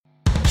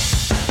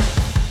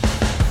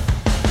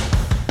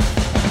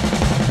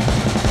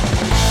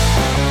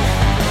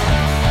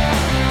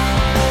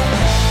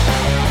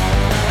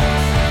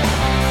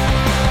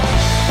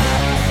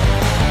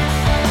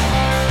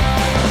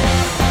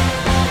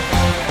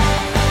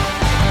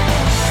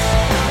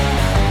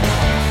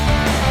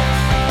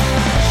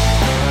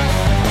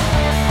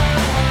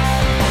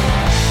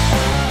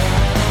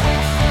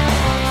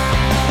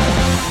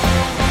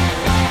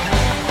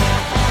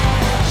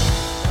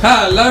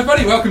Hello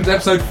everybody, welcome to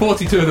episode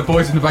 42 of the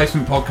Boys in the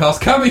Basement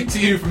podcast, coming to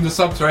you from the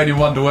subterranean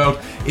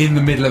wonderworld in the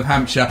middle of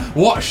Hampshire.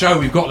 What a show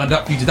we've got lined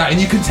up for you today, and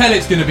you can tell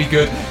it's going to be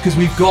good because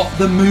we've got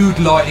the mood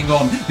lighting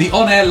on. The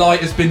on-air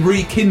light has been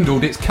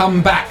rekindled, it's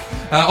come back.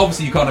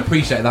 Obviously you can't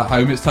appreciate that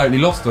home, it's totally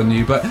lost on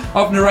you, but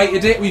I've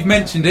narrated it, we've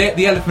mentioned it,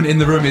 the elephant in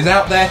the room is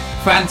out there,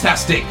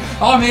 fantastic.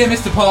 I'm here,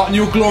 Mr Parton,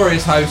 your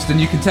glorious host,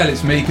 and you can tell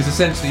it's me because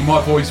essentially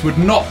my voice would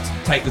not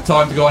take the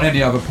time to go on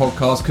any other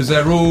podcast because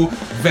they're all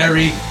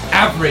very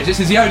average. This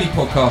is the only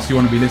podcast you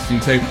want to be listening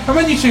to, and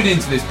when you tune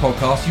into this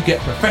podcast you get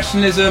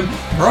professionalism,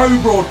 pro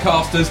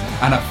broadcasters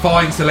and a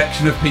fine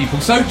selection of people.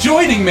 So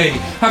joining me,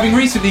 having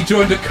recently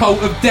joined a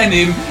cult of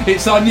denim,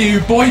 it's our new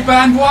boy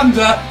band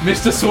wonder,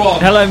 Mr Swan.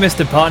 Hello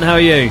Mr Parton, how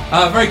are you?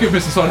 Very good,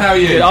 Mr Swan, how are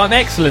you? Good. I'm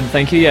excellent,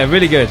 thank you, yeah,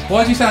 really good.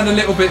 Why do you sound a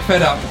little bit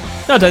fed up?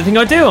 No, I don't think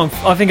I do.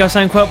 I think I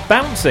sound quite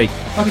bouncy.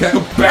 Okay,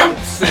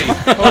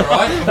 bouncy.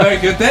 Alright, very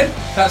good then.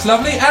 That's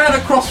lovely. And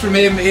across from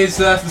him is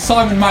the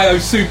Simon Mayo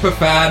super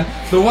fan,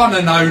 the one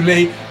and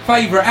only,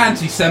 favourite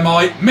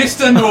anti-Semite,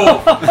 Mr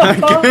North.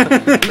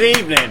 Good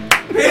evening.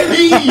 Good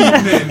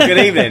evening. Good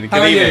evening.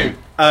 How are you?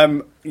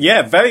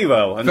 Yeah, very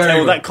well. Until Very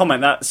well. that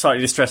comment, that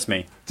slightly distressed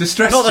me.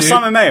 Distressed Not the you?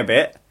 Simon Mayo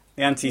bit,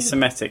 the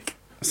anti-Semitic.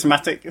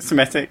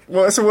 Semitic?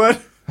 What's the word?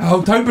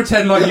 Oh, don't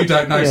pretend like you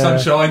don't know, Yeah.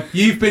 Sunshine.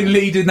 You've been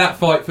leading that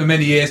fight for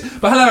many years.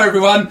 But hello,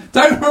 everyone.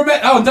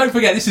 Don't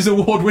forget, this is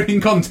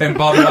award-winning content,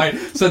 by the way.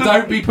 So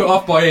don't be put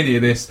off by any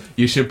of this.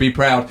 You should be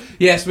proud.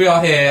 Yes, we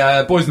are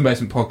here, Boys in the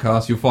Basement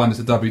Podcast. You'll find us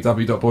at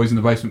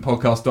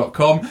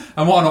www.boysinthebasementpodcast.com.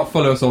 And why not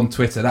follow us on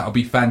Twitter? That would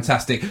be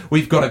fantastic.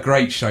 We've got a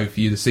great show for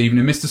you this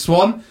evening. Mr.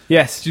 Swan,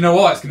 Yes, do you know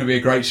why it's going to be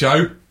a great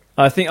show?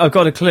 I think I've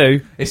got a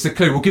clue. It's the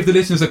clue. We'll give the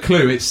listeners a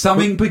clue. It's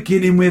something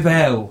beginning with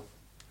L.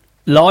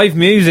 Live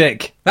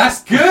music.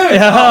 That's good!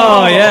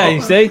 Oh, yeah,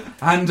 you see?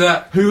 And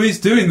who is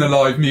doing the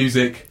live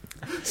music?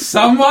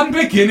 Someone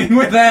beginning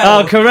with L.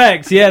 Oh,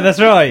 correct, yeah, that's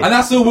right. And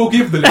that's all we'll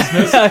give the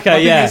listeners. Okay, I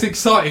think yeah. it's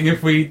exciting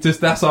if we just,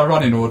 that's our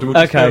running order. We'll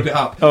just Okay. build it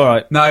up. All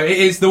right. No, it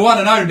is the one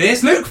and only.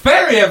 It's Luke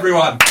Ferre,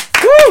 everyone.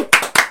 Woo!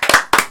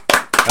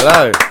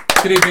 Hello,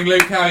 Good evening,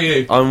 Luke. How are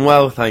you? I'm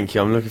well, thank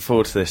you. I'm looking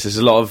forward to this. There's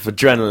a lot of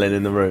adrenaline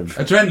in the room.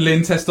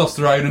 Adrenaline,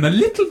 testosterone, and a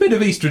little bit of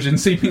estrogen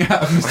seeping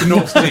out of Mr.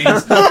 North's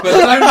genes. But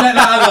don't let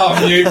that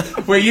alarm you.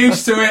 We're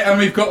used to it, and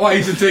we've got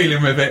ways of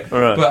dealing with it. All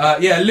right.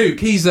 But yeah, Luke,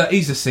 he's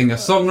a singer,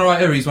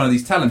 songwriter. He's one of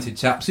these talented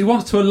chaps who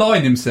wants to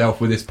align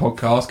himself with this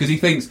podcast because he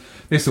thinks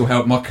this will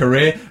help my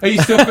career. Are you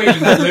still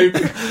feeling that, Luke?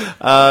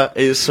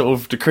 It's sort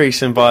of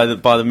decreasing by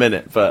the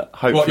minute, but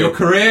hopefully... What, your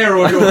career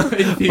or your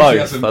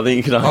enthusiasm? Both. I think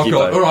you can Oh, argue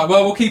God. both. All right,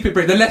 well, we'll keep it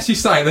brief. The less you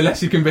say, the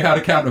less you can be held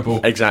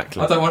accountable.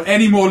 Exactly. I don't want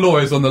any more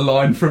lawyers on the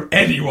line from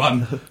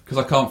anyone because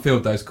I can't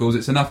field those calls.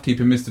 It's enough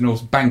keeping Mr.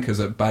 North's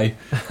bankers at bay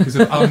because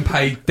of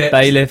unpaid debts.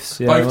 Bailiffs,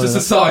 yeah, both to whatever.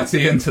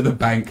 society and to the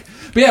bank.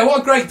 But yeah, what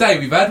a great day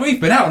we've had.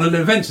 We've been out on an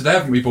adventure today,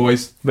 haven't we,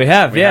 boys? We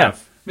have, yeah.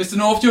 Mr.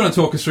 North, do you want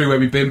to talk us through where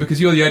we've been? Because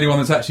you're the only one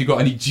that's actually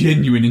got any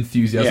genuine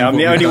enthusiasm. Yeah, I'm for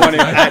the what only we've one who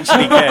done today.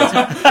 actually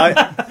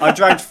cares. I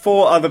dragged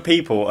 4 other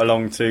people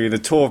along to the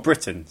Tour of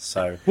Britain,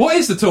 so... What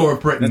is the Tour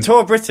of Britain? The Tour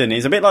of Britain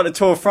is a bit like the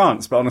Tour of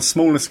France, but on a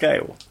smaller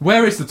scale.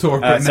 Where is the Tour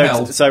of Britain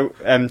held? So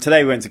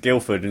today we went to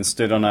Guildford and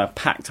stood on a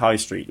packed high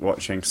street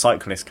watching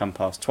cyclists come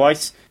past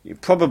twice.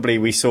 Probably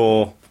we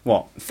saw...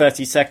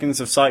 30 seconds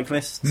of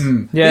cyclists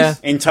Yeah.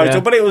 in total, Yeah.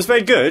 but it was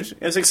very good.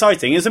 It was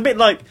exciting. It was a bit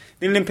like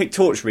the Olympic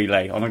torch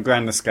relay on a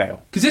grander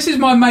scale. Because this is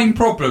my main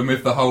problem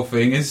with the whole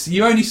thing, is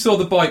you only saw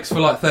the bikes for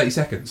like 30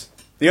 seconds.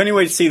 The only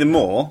way to see them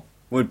more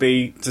would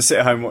be to sit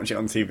at home and watch it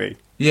on TV.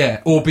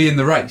 Yeah, or be in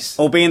the race.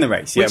 Or be in the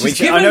race, yeah. Which is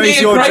giving me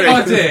a your great dream.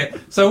 idea.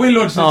 So we're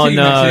launching a Oh, team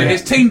no. next year.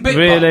 It's Team Bitbuck.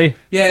 Really?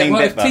 Yeah, Team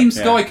well, if Bitbuck, Team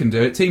Sky yeah. can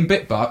do it, Team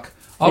Bitbuck,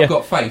 I've Yeah.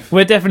 got faith.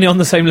 We're definitely on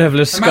the same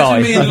level as Sky.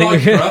 Imagine me in I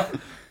think. Lycra.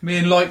 Me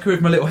in Lycra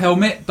with my little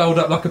helmet, dolled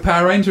up like a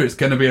Power Ranger. It's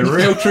going to be a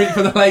real treat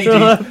for the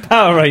ladies.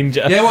 Power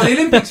Ranger. Yeah, well, the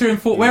Olympics are in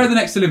full. Where are the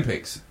next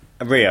Olympics?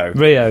 Rio.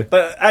 Rio.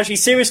 But actually,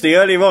 seriously,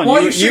 earlier on, Why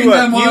are you shooting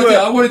down my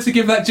idea? I wanted to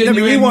give that No,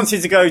 genuine... but you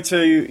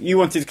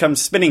wanted to come to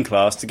spinning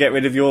class to get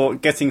rid of your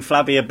getting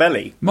flabbier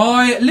belly.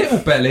 My little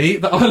belly,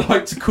 that I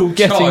like to call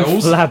Getting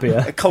Charles...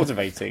 flabbier.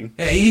 Cultivating.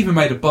 Yeah, he even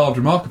made a barbed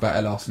remark about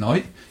it last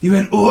night. He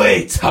went,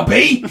 "Oi,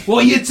 tubby,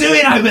 what are you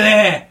doing over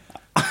there?"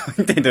 I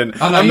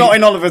didn't. I know I'm you- not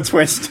in Oliver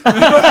Twist.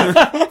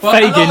 Well,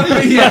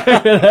 Fagin.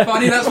 yeah,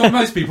 funny, that's what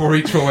most people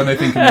reach for when they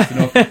think of Mr.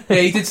 North. Yeah,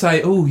 he did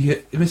say, "Oh, yeah,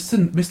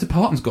 Mr.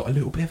 Parton's got a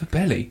little bit of a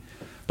belly."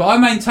 But I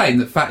maintain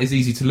that fat is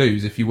easy to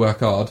lose if you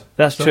work hard.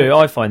 That's So true,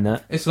 I find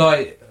that. It's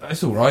like,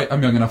 it's alright,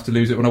 I'm young enough to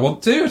lose it when I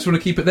want to. I just want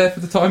to keep it there for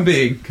the time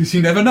being, because you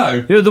never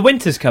know. You know, the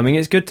winter's coming,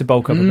 it's good to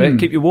bulk up a bit,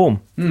 keep you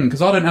warm.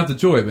 Because I don't have the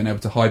joy of being able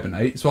to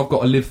hibernate, so I've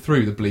got to live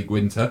through the bleak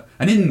winter.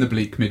 And in the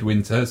bleak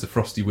midwinter, as the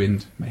frosty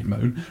wind may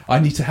moan, I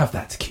need to have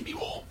that to keep me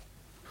warm.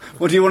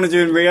 What do you want to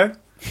do in Rio?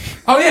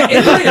 Oh yeah,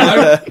 in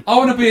Rio, I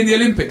want to be in the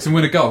Olympics and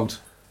win a gold.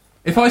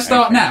 If I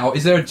start now,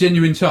 is there a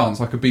genuine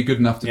chance I could be good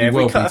enough to Yeah, be if we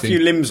world cut a beating?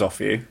 few limbs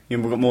off you, you're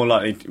more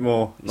likely.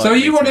 So are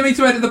you wanting me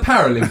to enter the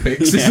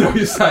Paralympics? Is Yeah. what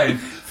you're saying?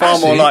 Far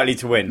more Actually, likely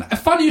to win.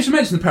 Funny you should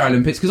mention the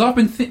Paralympics because I've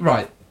been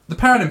right. the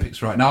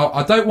Paralympics right now.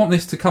 I don't want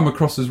this to come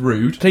across as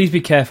rude. Please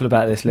be careful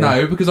about this, Lee.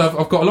 No, because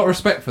I've got a lot of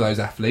respect for those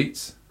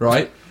athletes,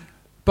 right?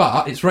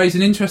 But it's raised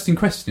an interesting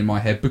question in my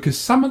head because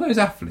some of those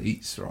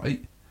athletes,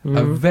 right,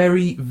 are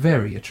very,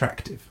 very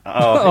attractive.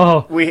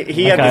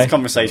 He had this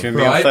conversation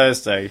with me on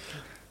Thursday.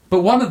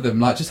 But one of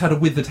them, just had a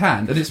withered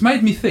hand, and it's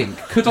made me think: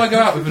 could I go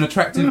out with an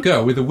attractive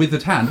girl with a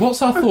withered hand?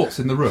 What's our thoughts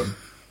in the room,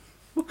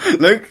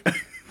 Luke?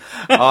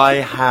 I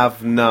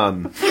have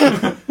none.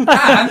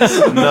 And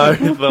No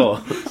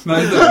thoughts.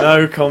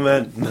 No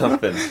comment.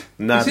 Nothing.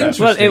 Nada.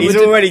 interesting. Well, He's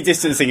already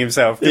distancing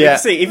himself. Yeah.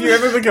 See, if you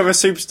ever become a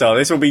superstar,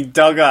 this will be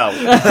dug out.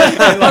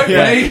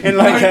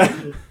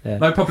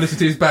 No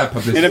publicity is bad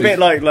publicity. In a bit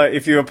like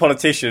if you're a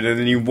politician and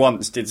then you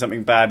once did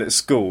something bad at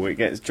school, it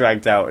gets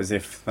dragged out as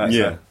if that's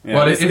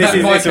Well, in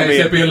my case,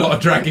 there'd be a lot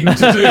of dragging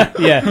to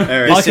do.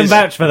 Yeah, I can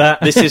vouch for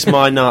that. This is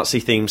my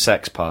Nazi-themed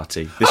sex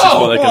party. This is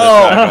what they're going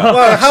to drag up.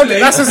 Well,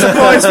 that's a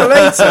surprise for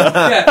later.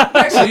 Yeah,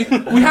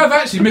 actually, we have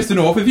Mr.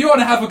 North, if you want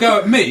to have a go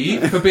at me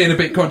for being a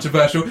bit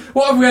controversial,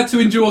 what have we had to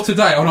endure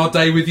today on our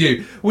day with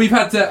you? We've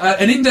had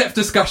an in-depth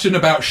discussion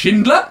about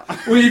Schindler.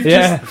 We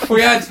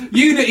had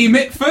Unity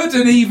Mitford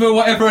and Eva,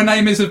 whatever her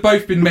name is, have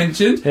both been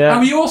mentioned. Yeah.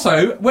 And we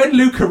also, when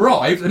Luke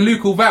arrived, and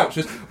Luke will vouch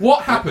us,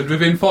 what happened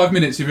within 5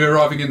 minutes of you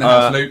arriving in the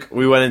house, Luke?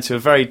 We went into a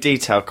very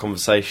detailed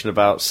conversation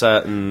about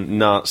certain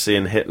Nazi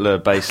and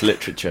Hitler-based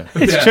literature.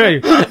 It's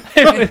true.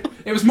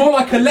 It was more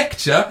like a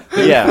lecture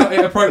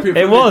than appropriate for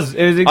It was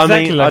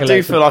exactly like I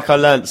do feel like I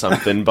learnt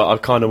something, but I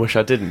kind of wish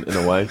I didn't, in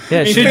a way.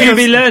 Yeah, should you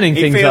be learning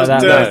things like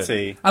that?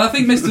 Dirty. And I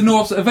think Mr.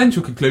 North's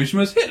eventual conclusion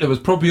was Hitler was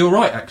probably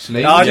alright,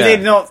 actually. I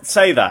did not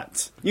say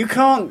that. You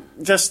can't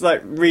just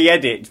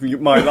re-edit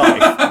my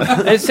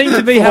life. It seemed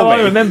to be how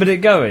I remembered it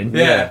going.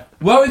 Yeah.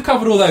 Well, we've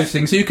covered all those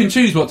things, so you can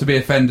choose what to be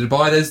offended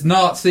by. There's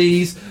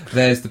Nazis,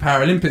 there's the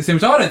Paralympics thing,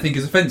 which I don't think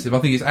is offensive. I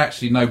think it's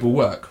actually noble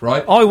work,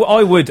 right?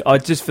 I would,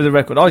 just for the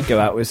record, I'd go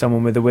out with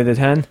someone with a withered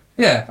hand.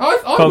 Yeah, I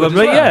Probably, would as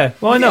well. yeah.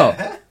 Why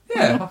not?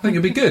 Yeah, I think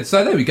it'd be good.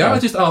 So there we go. I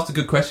just asked a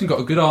good question, got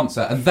a good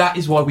answer, and that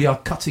is why we are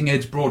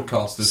cutting-edge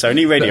broadcasters.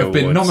 Sony Radio that have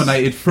been Awards.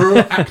 nominated for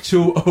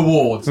actual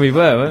awards. We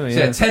were, weren't we? So,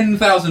 yeah,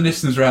 10,000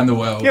 listeners around the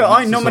world. Yeah,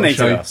 I That's the sort of nominated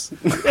show. us.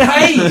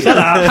 Hey! Shut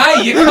up!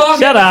 Hey, you can't get Shut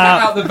the cat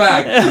up. out the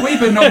bag. We've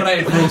been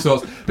nominated for all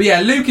sorts. But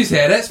yeah, Luke is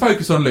here. Let's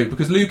focus on Luke,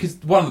 because Luke is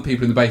one of the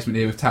people in the basement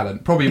here with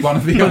talent. Probably one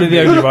of the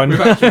only one. with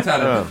actual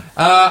talent.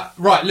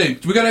 Right, Luke,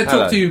 we're going to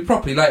talk to you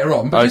properly later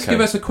on, but just give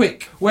us a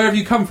quick, where have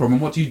you come from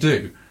and what do you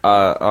do?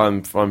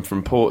 I'm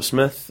from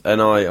Portsmouth, and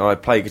I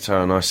play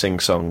guitar and I sing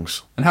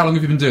songs. And how long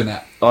have you been doing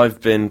that? I've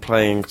been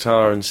playing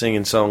guitar and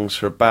singing songs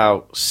for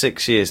about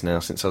 6 years now,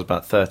 since I was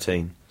about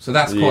 13. So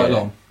that's quite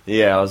long.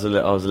 Yeah, I was a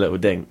little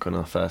dink when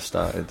I first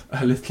started.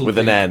 A little with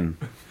dink. an N.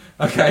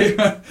 Okay,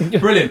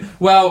 brilliant.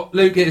 Well,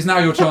 Luke, it is now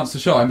your chance to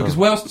shine, because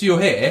whilst you're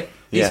here,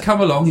 he's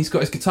come along, he's got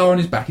his guitar on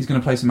his back, he's going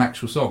to play some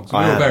actual songs. We're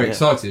all very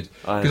excited,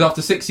 because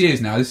after 6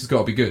 years now, this has got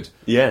to be good.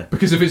 Yeah.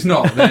 Because if it's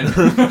not, then...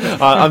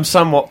 I'm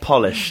somewhat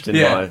polished in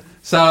my...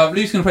 So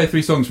Luke's going to play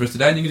 3 songs for us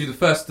today, and you're going to do the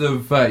first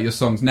of your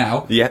songs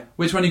now. Yeah.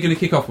 Which one are you going to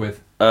kick off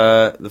with?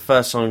 The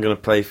first song I'm going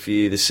to play for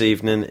you this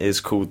evening is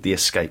called The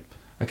Escape.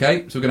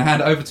 Okay, so we're going to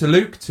hand it over to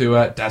Luke to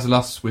dazzle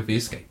us with The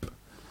Escape.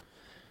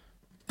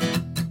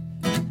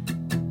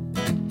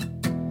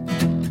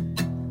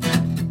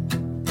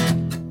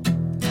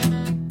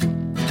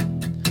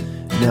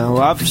 Now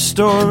I've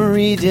stopped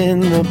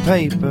reading the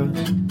paper,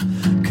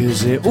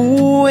 'cause it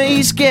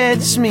always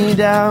gets me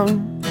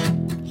down.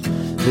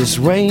 There's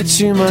way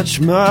too much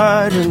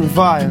murder and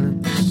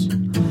violence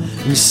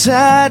and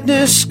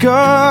sadness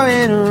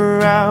going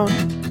around.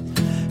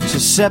 To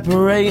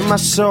separate my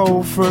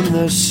soul from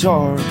the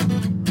sorrow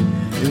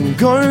and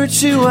go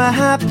to a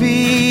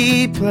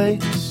happy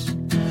place,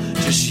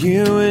 just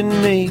you and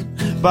me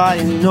by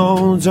an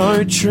old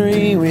oak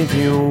tree with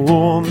your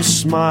warm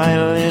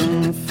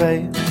smiling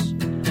face.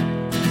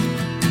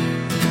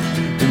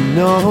 And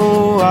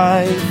no,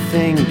 I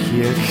think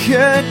you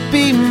could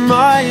be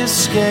my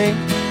escape,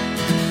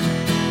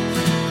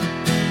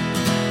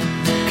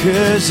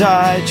 'cause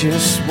I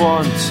just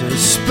want to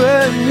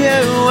spurn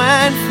you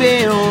and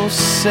feel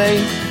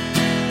safe.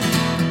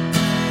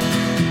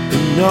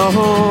 And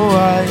no,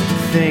 I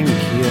think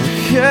you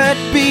could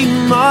be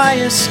my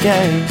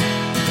escape.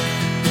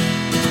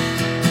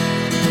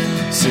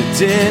 So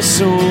this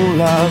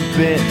all a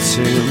bit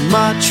too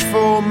much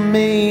for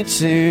me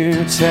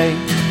to take.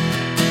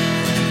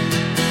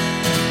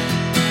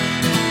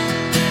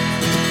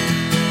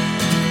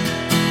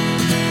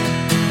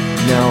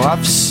 Now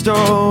I've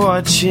stopped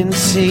watching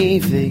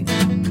TV,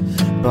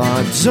 but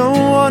I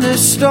don't wanna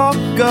stop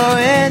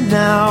going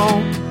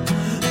now.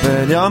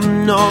 But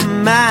I'm not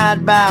mad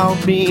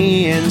about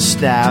being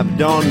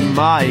stabbed on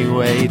my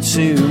way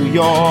to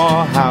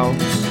your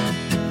house.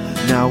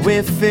 Now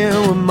if it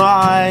were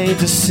my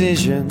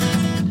decision,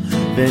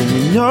 then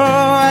you know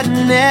I'd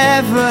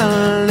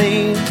never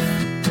leave.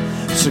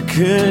 So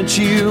could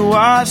you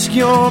ask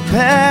your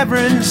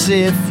parents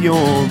if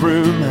your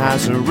room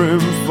has a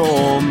room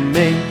for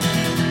me?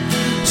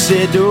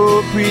 said,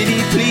 oh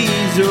pretty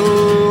please,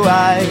 oh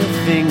I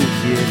think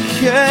you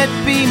could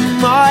be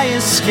my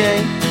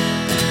escape.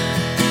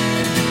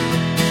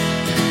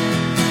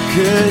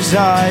 'Cause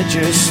I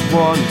just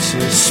want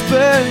to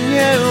spoon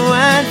you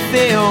and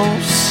feel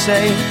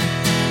safe.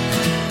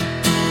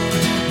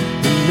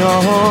 No,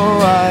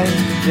 I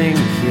think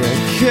you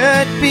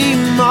could be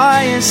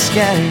my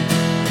escape.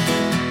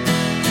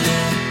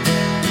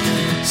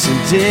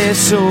 Since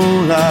it's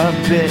all a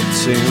bit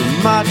too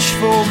much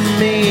for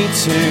me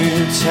to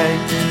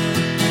take.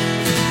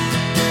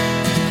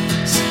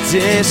 Since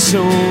it's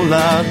all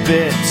a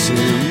bit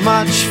too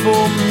much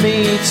for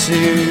me to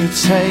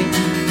take.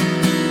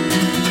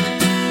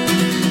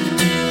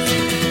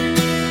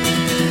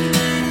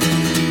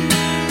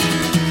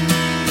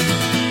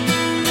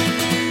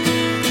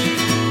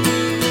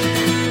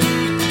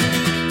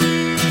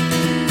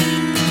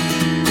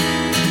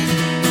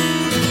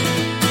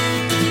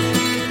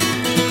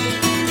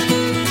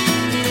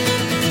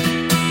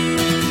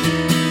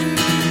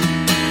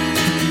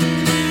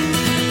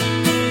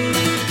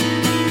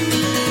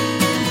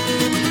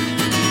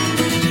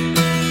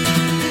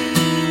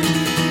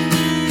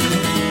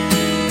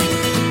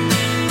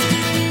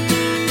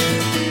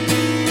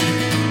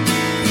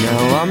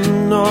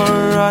 I'm not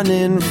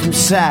running from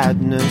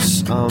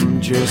sadness, I'm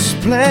just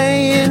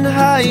playing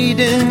hide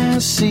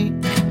and seek.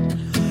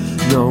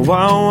 No,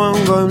 I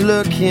won't go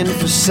looking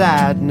for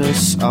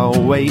sadness,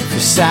 I'll wait for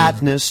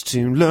sadness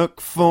to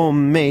look for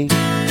me.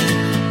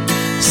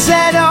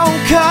 Said, oh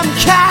come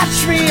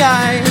catch me,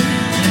 I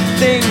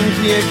think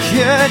you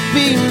could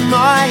be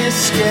my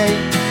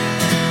escape.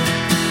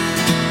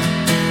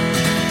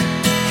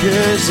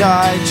 'Cause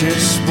I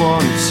just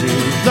want to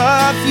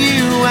love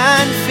you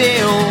and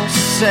feel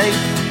safe.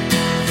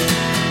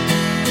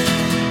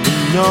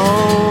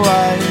 No,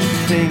 I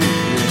think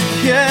you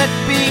could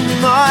be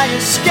my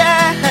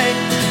escape.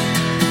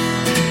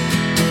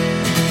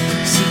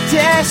 So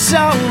there's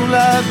all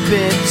a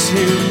bit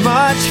too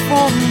much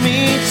for me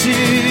to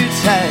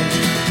take.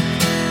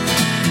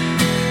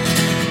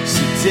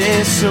 So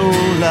there's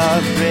all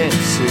a bit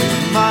too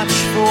much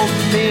for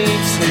me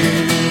to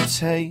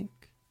take.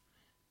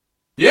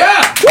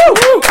 Yeah! Woo,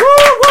 woo,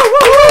 woo, woo,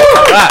 woo.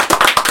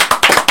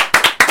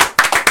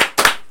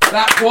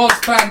 That was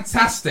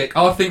fantastic.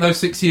 I think those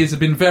 6 years have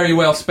been very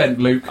well spent,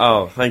 Luke.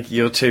 Oh, thank you.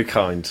 You're too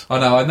kind.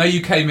 I know you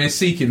came here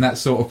seeking that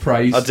sort of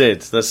praise. I did.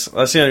 That's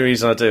the only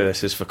reason I do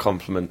this is for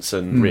compliments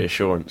and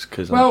reassurance,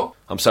 because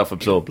I'm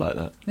self-absorbed like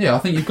that. Yeah, I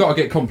think you've got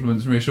to get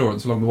compliments and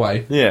reassurance along the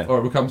way. Yeah. Or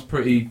it becomes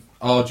pretty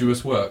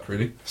arduous work,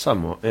 really.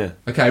 Somewhat, yeah.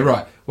 Okay,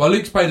 right. Well,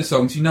 Luke's played a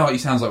song, so you know what he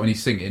sounds like when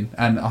he's singing,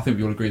 and I think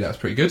we all agree that was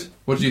pretty good.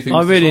 What did you think?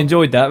 I really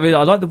enjoyed that.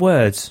 I like the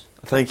words.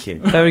 Thank you.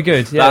 Very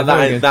good. Yeah,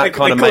 that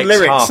kind of makes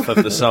lyrics. Half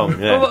of the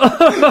song.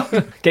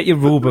 Yeah. Get your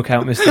rule book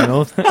out, Mr.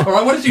 North. All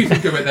right, what did you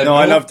think of it then? No,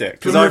 North? I loved it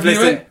because I've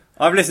listened.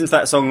 I've listened to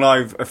that song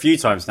live a few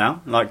times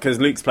now, like because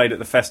Luke's played at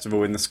the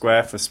festival in the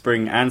Square for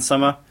spring and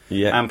summer,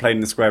 and played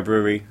in the Square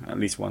Brewery at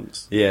least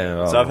once.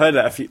 Yeah, so I've heard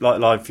that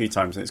live a few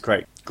times, and it's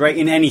great. Great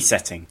in any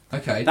setting.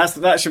 Okay,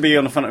 that should be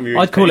on the front of your.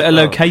 I'd call it a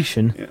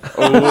location. Yeah.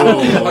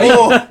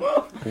 Oh.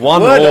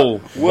 One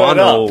all.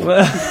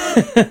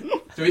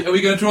 Are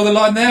we going to draw the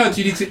line there, or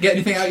do you need to get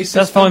anything out of your system?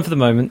 That's fine for the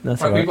moment.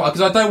 That's right.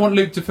 Because I don't want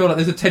Luke to feel like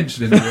there's a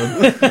tension in the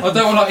room. I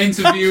don't want like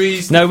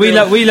interviewees. No, we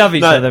love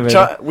each other.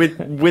 Really. With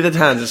withered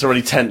hands, it's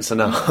already tense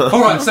enough.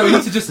 All right, so we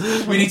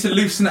need to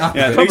loosen it up.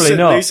 Yeah, a bit. Probably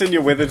not. Loosen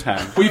your withered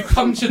hand. We've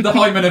punctured the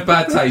hymen of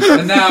bad taste,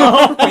 and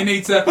now we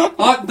need to.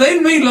 They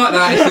didn't mean like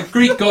that. It's the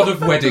Greek god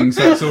of weddings,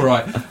 so it's all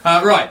right.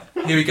 Right,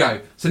 here we go.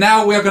 So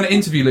now we are going to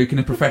interview Luke in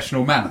a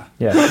professional manner.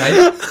 Yeah.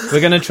 Okay. We're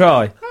going to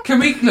try. Can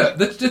we look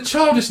the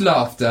childish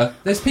laughter?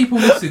 There's people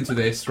listening to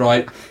this,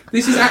 right?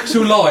 This is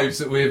actual lives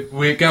that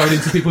we're going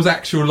into people's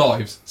actual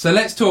lives. So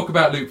let's talk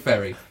about Luke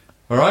Ferre.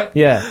 All right?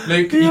 Yeah.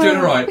 Luke, are you doing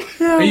all right?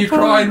 Yeah, are you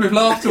crying with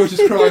laughter or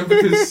just crying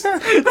because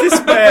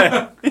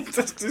despair? It's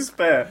just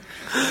despair.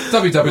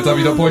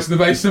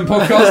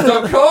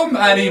 www.boysinthebasementpodcast.com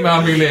and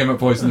email me Liam at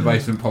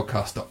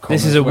boysinthebasementpodcast.com.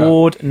 This is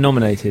award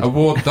nominated.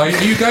 Award,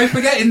 don't you go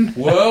forgetting.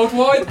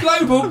 Worldwide,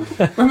 global.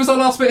 When was our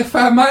last bit of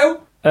fan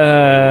mail?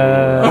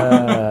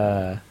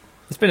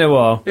 It's been a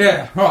while.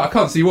 Yeah, right, I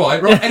can't see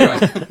why. Right, anyway,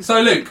 so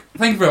Luke,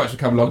 thank you very much for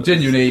coming along.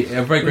 Genuinely,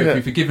 very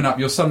grateful for giving up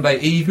your Sunday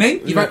evening.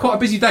 You've had quite a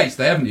busy day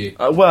today, haven't you?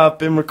 Well, I've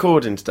been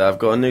recording today. I've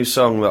got a new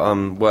song that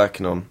I'm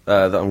working on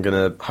that I'm going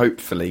to,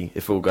 hopefully,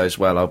 if all goes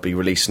well, I'll be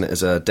releasing it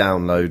as a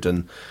download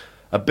and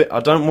a bit. I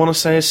don't want to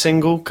say a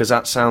single because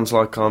that sounds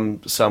like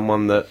I'm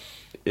someone that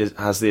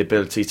has the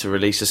ability to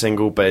release a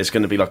single, but it's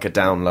going to be like a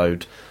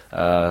download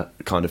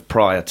kind of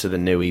prior to the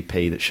new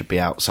EP that should be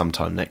out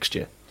sometime next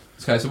year.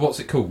 Okay, so what's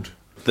it called?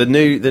 The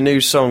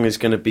new song is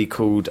going to be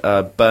called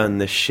 "Burn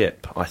This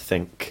Ship." I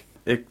think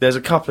there's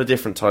a couple of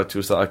different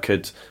titles that I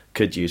could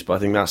use, but I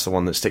think that's the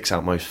one that sticks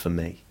out most for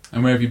me.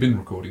 And where have you been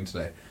recording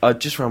today?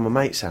 Just around my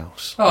mate's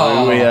house.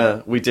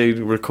 Oh. We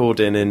do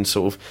recording in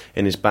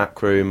his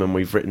back room, and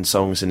we've written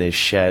songs in his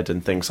shed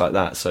and things like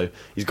that. So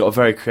he's got a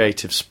very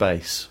creative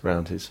space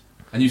around his.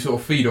 and you sort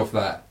of feed off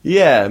that.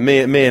 Yeah, me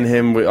and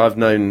him, I've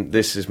known,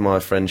 this is my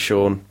friend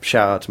Sean.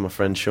 Shout out to my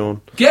friend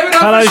Sean. Give it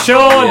up Hello, for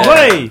Sean. Yeah.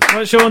 Hey,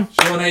 what's Sean?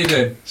 Sean, how you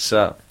doing?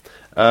 So,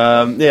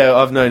 yeah,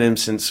 I've known him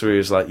since we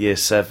was like year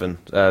 7,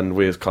 and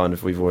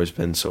we've always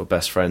been sort of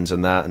best friends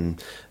and that,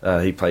 and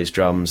he plays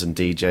drums and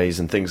DJs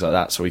and things like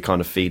that, so we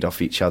kind of feed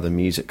off each other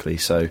musically,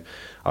 so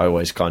I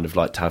always kind of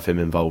like to have him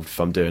involved if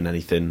I'm doing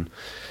anything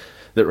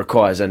that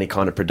requires any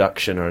kind of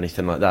production or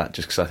anything like that,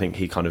 just because I think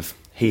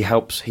he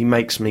helps, he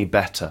makes me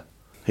better.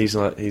 He's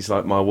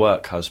like my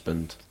work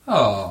husband.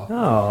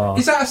 Oh.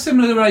 Is that a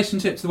similar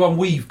relationship to the one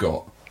we've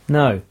got?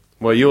 No.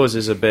 Well, yours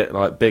is a bit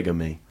like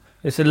bigamy.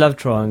 It's a love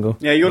triangle.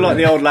 Yeah, you're like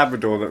the old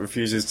Labrador that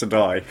refuses to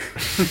die.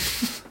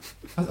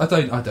 I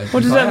don't.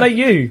 What does that make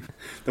you?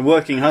 The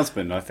working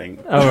husband, I think.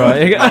 Oh,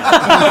 right.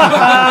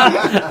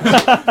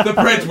 The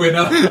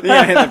breadwinner.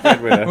 Yeah, the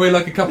breadwinner. We're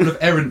like a couple of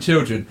errant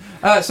children.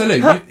 So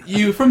Luke,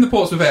 you're from the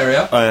Portsmouth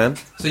area. I am.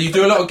 So you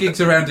do a lot of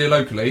gigs around here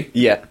locally.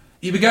 Yeah.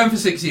 You've been going for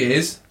 6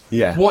 years.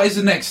 Yeah. What is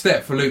the next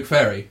step for Luke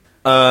Ferre?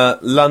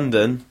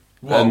 London,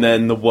 Whoa. and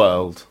then the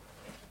world.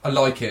 I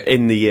like it.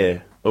 In the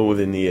year. All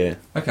within the year.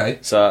 Okay.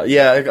 So,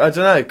 yeah, I don't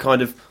know,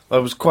 kind of, I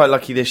was quite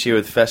lucky this year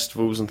with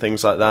festivals and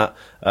things like that.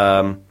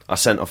 I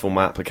sent off all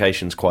my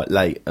applications quite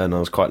late, and I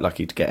was quite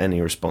lucky to get any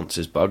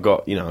responses, but I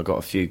got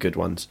a few good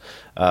ones.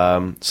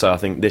 So I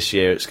think this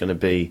year it's going to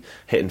be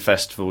hitting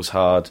festivals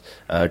hard,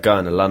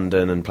 going to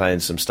London and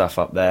playing some stuff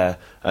up there,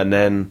 and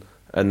then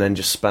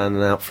just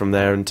spanning out from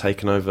there and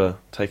taking over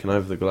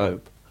the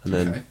globe, and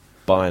then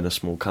buying a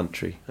small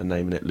country and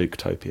naming it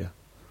Luketopia.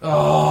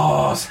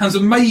 Oh, sounds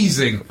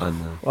amazing. I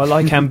know. I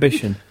like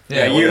ambition.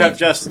 Yeah, you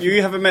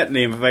haven't met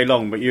Liam for very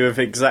long, but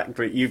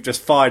you've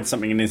just fired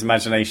something in his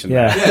imagination.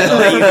 Yeah. So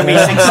that you can be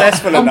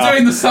successful I'm enough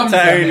doing the sums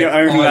to own your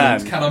own Island.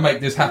 land. Can I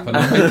make this happen?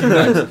 I'm making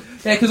notes.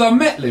 Yeah, because I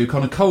met Luke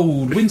on a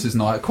cold winter's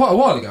night quite a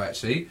while ago,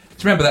 actually. Do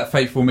you remember that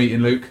fateful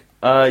meeting, Luke?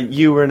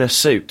 You were in a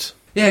suit.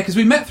 Yeah, because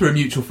we met through a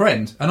mutual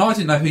friend, and I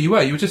didn't know who you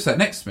were. You were just sat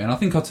next to me, and I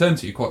think I turned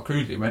to you quite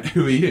crudely and went,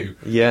 "Who are you?"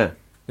 Yeah.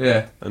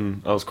 Yeah.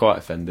 And I was quite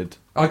offended.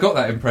 I got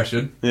that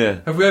impression. Yeah.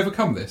 Have we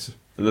overcome this?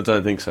 I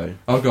don't think so.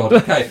 Oh God,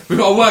 okay. We've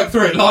got to work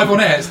through it live on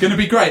air. It's going to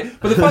be great.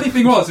 But the funny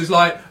thing is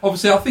like,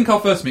 obviously I think our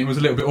first meeting was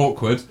a little bit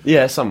awkward.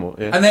 Yeah, somewhat,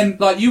 yeah. And then,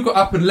 like, you got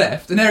up and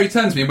left, and there he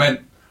turns to me and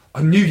went,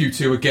 "I knew you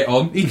two would get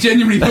on." He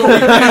genuinely thought we'd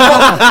get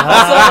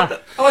on.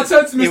 I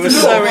turned to Mr. He was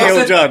North, so and I said,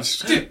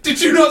 ill-judged.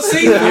 Did you not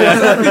see that? I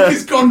said, I think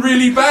it's gone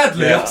really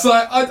badly. I was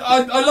like,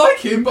 I like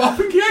him, but I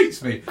think he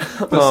hates me.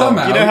 But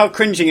somehow... You know how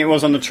cringing it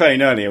was on the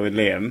train earlier with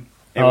Liam?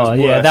 It was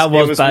Yeah, worse. that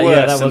It was bad. worse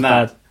Yeah, that than was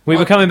bad. We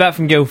were coming back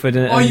from Guildford,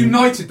 and I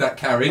united that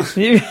carriage.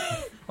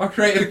 I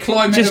created a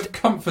climate just of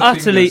comfort.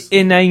 utterly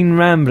inane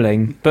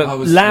rambling, but I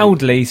was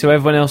loudly, so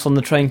everyone else on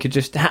the train could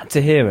just had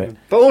to hear it.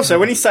 But also,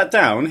 when he sat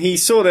down, he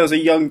saw there was a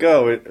young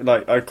girl,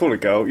 like I call a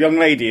girl, young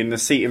lady in the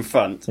seat in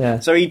front. Yeah.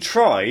 So he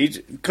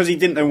tried, because he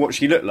didn't know what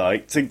she looked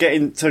like, to get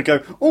in to go,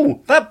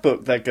 "Oh, that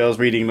book that girl's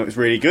reading looks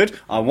really good.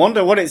 I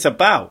wonder what it's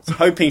about."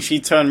 Hoping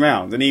she'd turn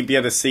round and he'd be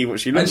able to see what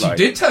she looked And she like.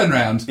 did turn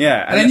round.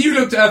 Yeah, And then you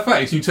looked at her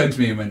face, you turned to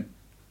me and went...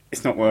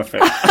 It's not worth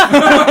it.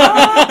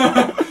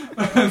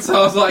 And so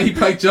I was like, he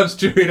played Judge,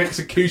 Jury and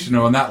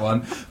Executioner on that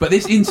one. But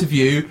this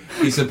interview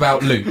is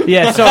about Luke.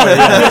 Yeah, sorry.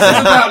 This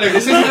is about Luke.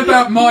 This isn't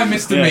about my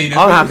misdemeanours.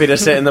 I'm happy to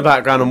sit in the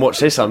background and watch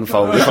this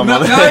unfold, if I'm No,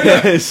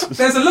 honest.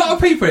 there's a lot of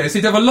people here, so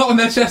they have a lot on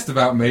their chest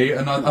about me,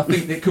 and I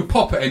think it could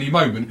pop at any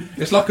moment.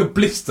 It's like a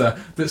blister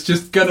that's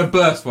just going to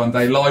burst one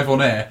day live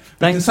on air. We can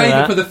Thanks for save it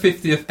that. for the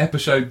 50th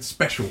episode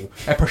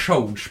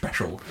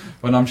special,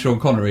 when I'm Sean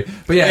Connery.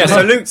 But yeah,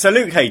 So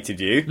Luke hated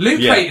you.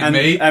 Luke hated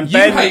me, and you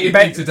hated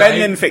me today. Ben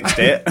then fixed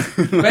it.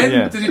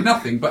 Ben did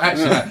nothing, but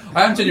actually, no,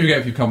 I am genuinely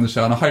grateful you come on the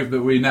show, and I hope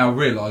that we now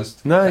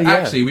realised that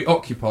actually we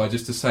occupy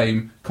just the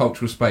same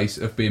cultural space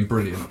of being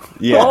brilliant.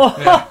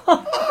 Yeah.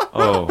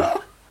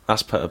 Oh,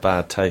 that's put a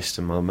bad taste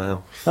in my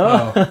mouth.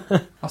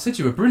 Oh. I said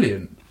you were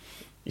brilliant.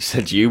 You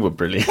said you were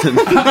brilliant.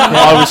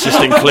 I was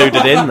just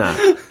included in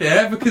that.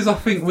 Yeah, because I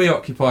think we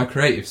occupy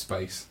creative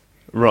space.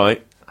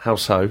 Right. How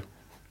so?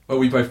 Well,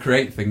 we both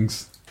create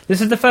things. This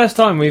is the first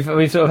time we've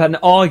sort of had an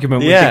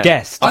argument with the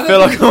guest. I feel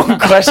like I'm on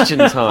question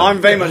time. I'm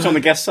very much on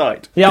the guest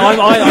side. Yeah,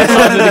 I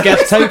sided with the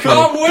guest I totally.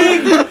 can't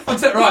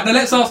win! Right, now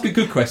let's ask a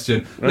good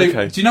question. Luke,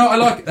 Okay. do you know what I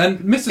like? And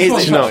Mr. Swan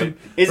touched on-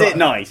 Is it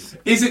nice?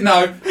 Is it?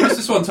 No.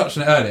 Mr. Swan touched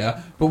on it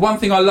earlier. But one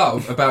thing I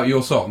love about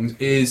your songs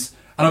is,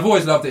 and I've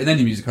always loved it in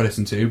any music I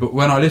listen to, but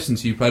when I listen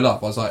to you play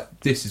live, I was like,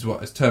 this is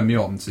what has turned me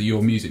on to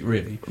your music,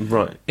 really.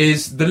 Right.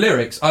 Is the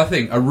lyrics, I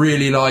think, are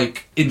really,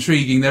 like,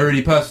 intriguing, they're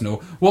really personal.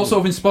 What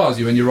sort of inspires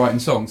you when you're writing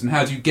songs, and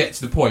how do you get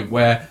to the point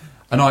where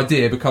an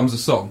idea becomes a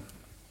song?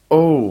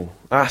 Oh,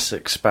 that's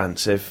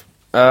expansive.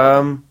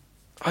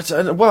 I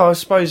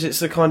suppose it's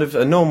the kind of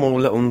a normal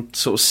little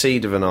sort of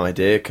seed of an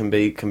idea. Can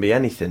be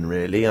anything,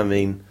 really. I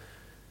mean,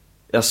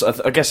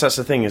 I guess that's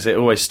the thing, is it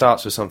always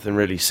starts with something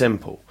really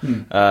simple,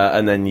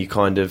 and then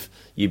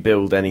you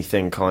build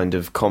anything kind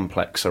of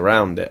complex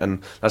around it.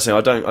 And that's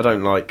the thing, I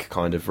don't like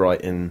kind of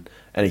writing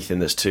anything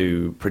that's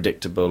too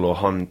predictable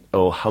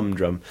or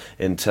humdrum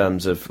in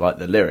terms of like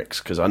the lyrics,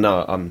 because I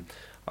know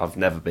I've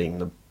never been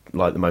the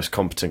most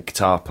competent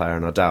guitar player,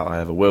 and I doubt I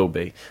ever will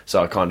be.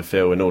 So I kind of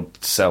feel in order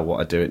to sell what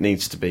I do, it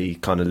needs to be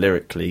kind of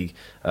lyrically,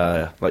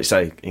 like you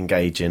say,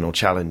 engaging or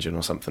challenging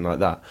or something like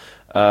that.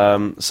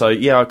 So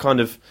yeah, I kind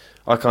of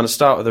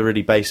start with a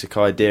really basic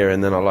idea,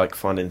 and then I like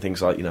finding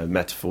things like,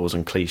 metaphors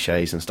and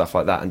cliches and stuff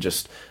like that, and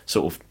just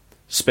sort of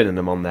spinning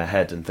them on their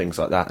head and things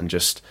like that, and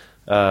just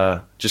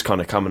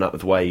kind of coming up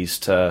with ways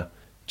to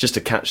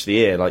catch the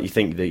ear. Like, you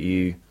think that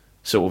you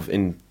sort of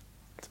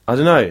I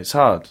don't know, it's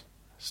hard.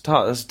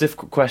 That's a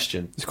difficult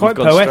question. It's quite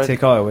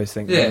poetic, I always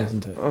think, Yeah.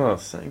 isn't it? Oh,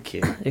 thank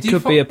you. It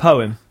could be a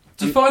poem.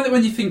 Do you find that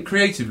when you think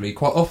creatively,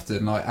 quite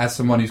often, like as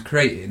someone who's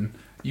creating,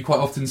 you quite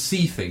often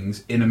see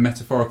things in a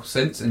metaphorical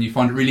sense, and you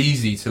find it really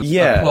easy to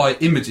apply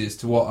images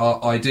to what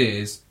are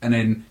ideas and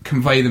then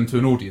convey them to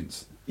an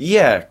audience?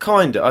 Yeah,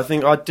 kind of. I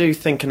think I do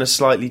think in a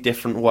slightly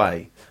different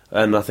way,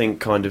 and I think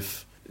kind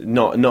of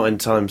not in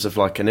terms of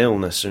like an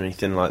illness or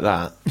anything like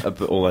that,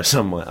 although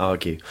some might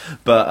argue.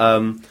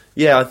 But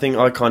yeah, I think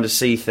I kind of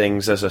see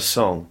things as a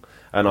song,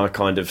 and I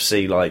kind of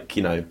see, like,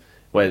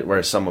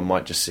 whereas someone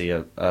might just see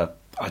I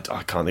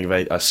can't think of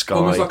a sky.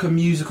 Almost like a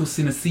musical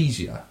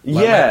synesthesia.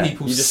 Where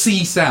people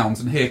see sounds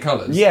and hear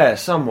colours. Yeah,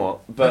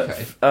 somewhat. But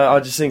okay. I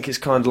just think it's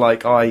kind of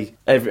like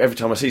every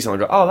time I see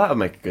something, I go, oh, that would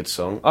make a good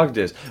song. I could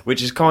do this.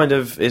 Which is kind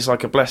of, it's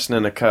like a blessing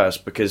and a curse,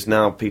 because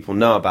now people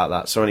know about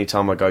that. So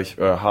anytime I go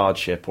through a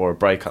hardship or a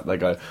breakup, they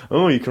go,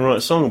 oh, you can write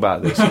a song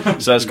about this.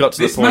 So it's got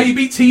to the point... This may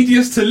be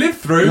tedious to live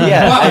through,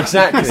 yeah, but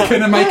exactly. It's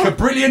going to make a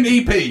brilliant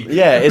EP.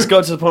 Yeah, it's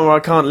got to the point where I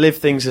can't live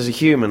things as a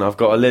human. I've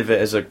got to live it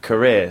as a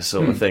career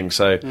sort of thing.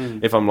 So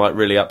if I'm like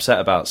really upset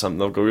about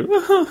something, I'll go,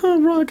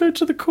 right, go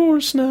to the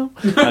chorus now.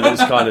 And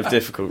it's kind of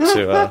difficult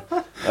to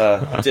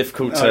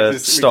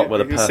stop with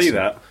a person. See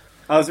that?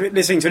 I was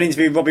listening to an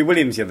interview with Robbie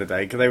Williams the other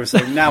day, because they were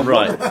saying, now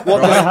right.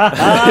 what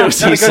does... It was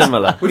too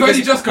similar. We've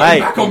only just got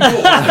back on board.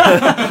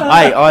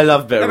 Hey, I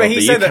love a bit of Robbie.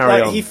 He said you carry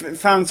that on. he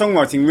found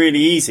songwriting really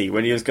easy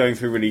when he was going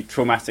through really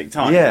traumatic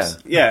times.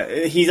 Yeah,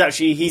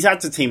 he's had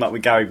to team up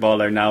with Gary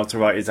Barlow now to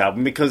write his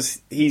album,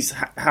 because he's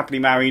happily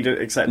married,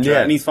 etc.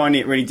 Yeah. And he's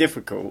finding it really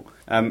difficult.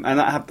 And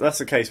that's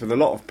the case with a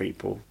lot of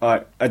people.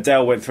 Like,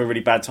 Adele went through a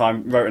really bad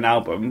time, wrote an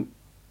album.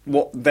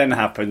 What then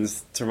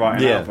happens to write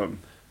an album?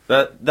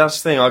 That's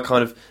the thing. I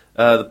kind of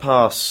the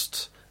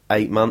past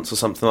 8 months or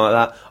something like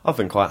that, I've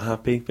been quite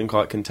happy, been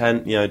quite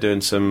content,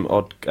 doing some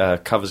odd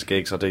covers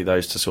gigs. I do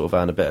those to sort of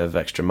earn a bit of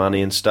extra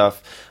money and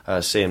stuff,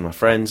 seeing my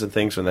friends and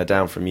things when they're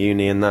down from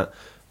uni and that.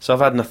 So I've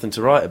had nothing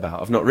to write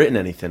about. I've not written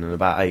anything in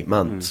about 8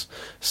 months.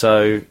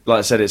 So, like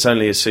I said, it's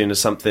only as soon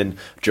as something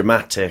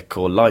dramatic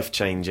or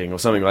life-changing or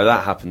something like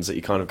that happens that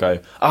you kind of go,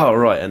 oh,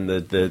 right, and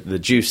the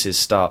juices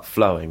start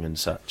flowing and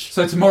such.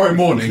 So tomorrow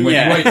morning, when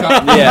you wake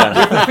up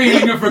with the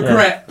feeling of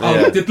regret,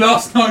 did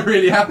last night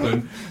really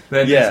happen?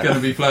 Then it's going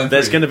to be flowing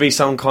There's through. going to be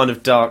some kind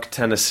of dark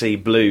Tennessee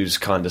blues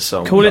kind of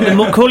song. Call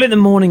it the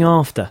morning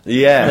after.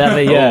 Yeah.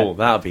 Oh,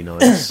 that would be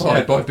nice.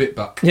 By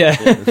Bitbuck. Yeah.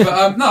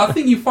 But no, I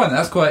think you find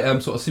that's quite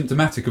sort of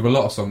symptomatic of a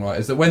lot of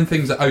songwriters, that when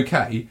things are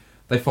okay,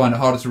 they find it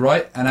harder to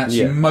write. And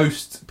actually,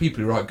 most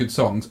people who write good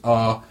songs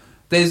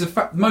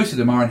most of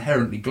them are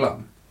inherently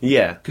glum.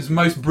 Yeah. Because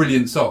most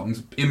brilliant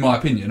songs, in my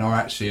opinion, are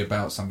actually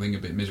about something a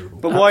bit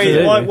miserable. But why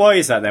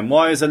is that then?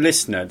 Why, as a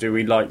listener, do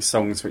we like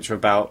songs which are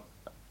about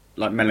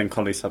like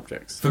melancholy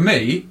subjects? For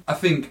me, I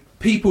think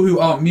people who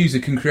aren't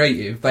music and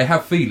creative, they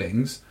have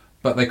feelings,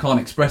 but they can't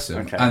express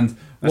them. Okay. And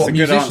that's what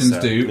musicians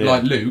do,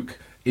 like Luke,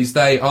 is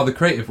they are the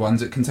creative ones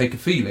that can take a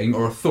feeling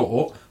or a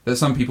thought that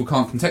some people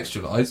can't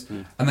contextualise,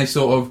 and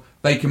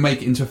they can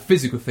make it into a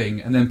physical thing,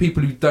 and then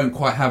people who don't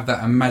quite have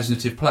that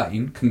imaginative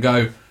plane can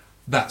go,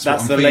 that's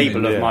what I'm the feeling.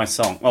 label of my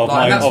song.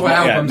 That's why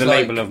albums the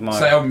like, label of my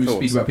say albums thoughts.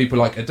 speak about people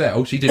like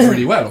Adele, she did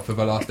really well off of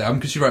her last album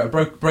because she wrote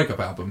a breakup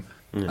album.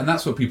 And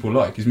that's what people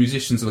like, is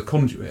musicians are the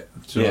conduit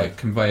to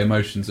convey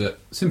emotions that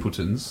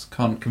simpletons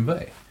can't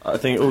convey. I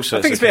think it's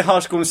a bit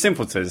harsh calling them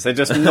simpletons. They're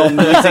just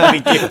non-musically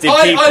gifted people.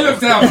 I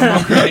look down on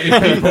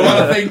non-creative people and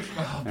I think,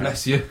 oh,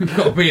 bless you, you've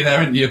got to be there,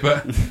 haven't you?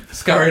 But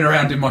scurrying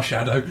around in my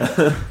shadow.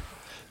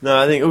 No,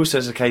 I think also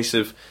it's a case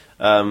of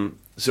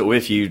sort of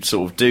if you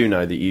sort of do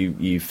know that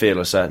you feel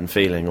a certain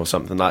feeling or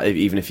something, like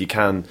even if you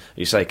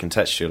say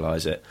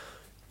contextualise it,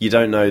 you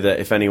don't know that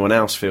if anyone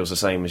else feels the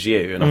same as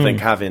you. And I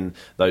think having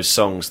those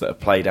songs that are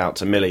played out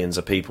to millions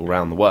of people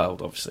around the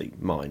world, obviously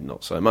mine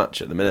not so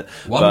much at the minute.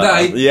 One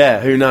day.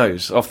 Who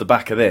knows? Off the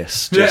back of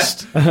this,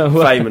 just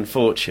fame and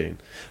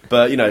fortune.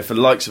 But, for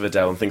the likes of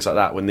Adele and things like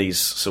that, when these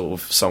sort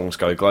of songs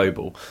go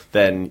global,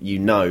 then you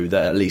know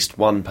that at least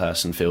one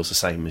person feels the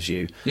same as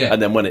you. Yeah.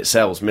 And then when it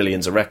sells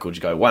millions of records,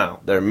 you go, wow,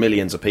 there are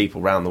millions of people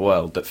around the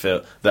world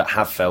that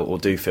have felt or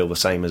do feel the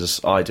same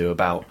as I do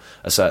about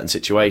a certain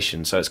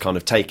situation. So it's kind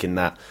of taking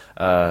that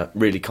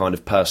really kind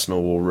of personal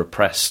or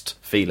repressed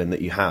feeling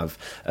that you have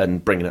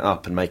and bringing it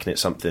up and making it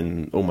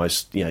something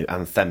almost,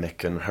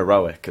 anthemic and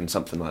heroic and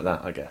something like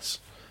that, I guess.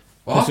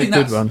 Well, I think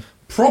that's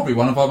probably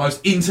one of our most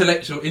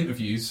intellectual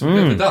interviews we've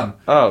ever done.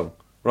 Oh.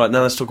 Right,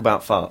 now let's talk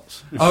about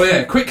farts. Oh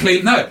yeah,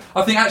 quickly. No,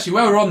 I think actually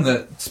while we're on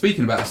the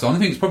speaking about a song, I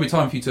think it's probably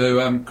time for you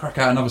to crack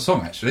out another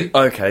song. Actually.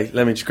 Okay,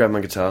 let me just grab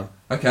my guitar.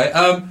 Okay.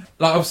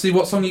 Like obviously,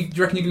 what song do you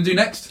reckon you're going to do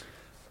next?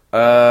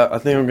 I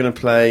think I'm going to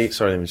play...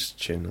 Sorry, let me just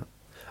tune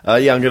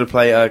that. Yeah, I'm going to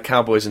play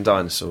Cowboys and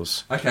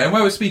Dinosaurs. Okay, and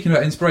while we're speaking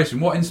about inspiration,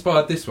 what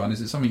inspired this one?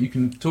 Is it something you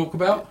can talk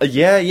about?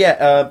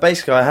 Yeah.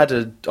 Basically, I had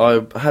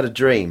a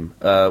dream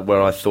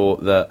where I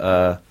thought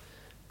that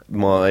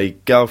my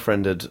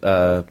girlfriend had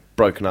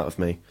broken up with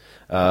me.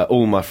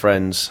 All my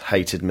friends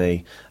hated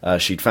me.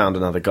 She'd found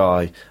another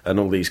guy, and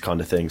all these kind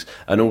of things.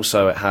 And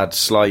also, it had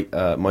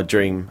my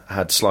dream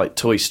had slight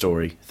Toy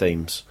Story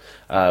themes,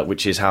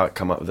 which is how it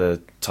come up with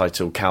the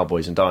title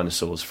 "Cowboys and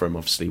Dinosaurs" from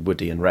obviously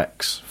Woody and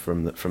Rex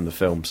from the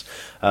films.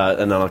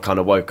 And then I kind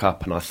of woke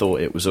up and I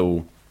thought it was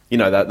all,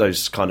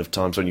 those kind of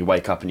times when you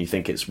wake up and you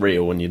think it's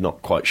real and you're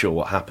not quite sure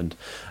what happened.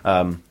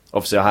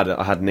 Obviously,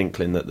 I had an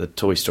inkling that the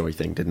Toy Story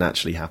thing didn't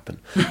actually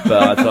happen,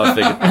 but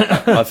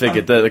I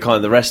figured that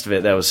the rest of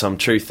it there was some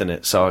truth in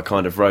it. So I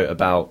kind of wrote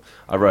about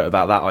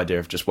that idea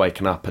of just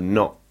waking up and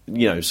not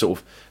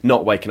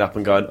not waking up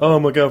and going, oh,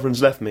 my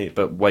girlfriend's left me,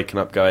 but waking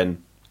up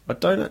going, I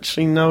don't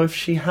actually know if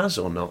she has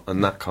or not,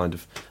 and that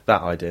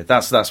idea.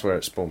 That's where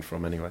it spawned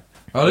from anyway.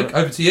 Oh, Luke,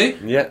 over to you.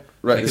 Yeah,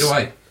 right. Take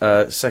it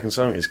away. Second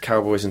song is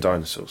Cowboys and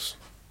Dinosaurs.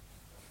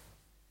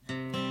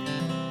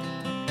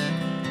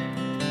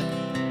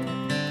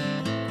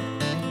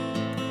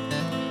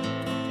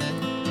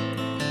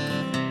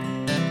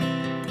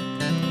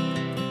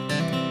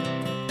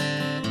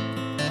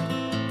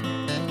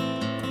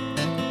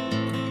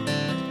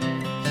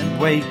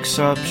 Wakes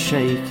up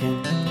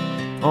shaking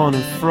on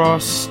a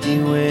frosty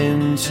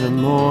winter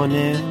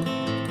morning.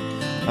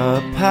 A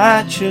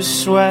patch of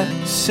sweat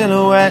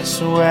silhouettes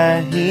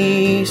where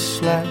he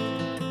slept.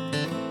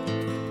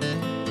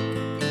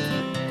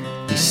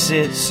 He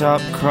sits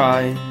up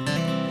crying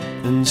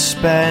and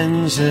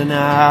spends an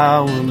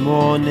hour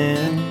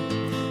mourning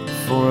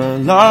for a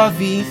love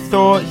he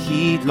thought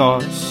he'd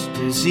lost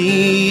as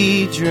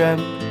he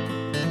dreamt.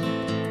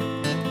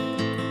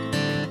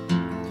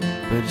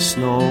 But it's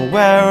not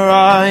where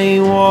I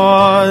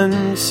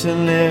want to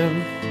live,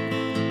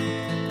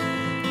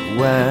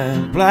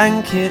 where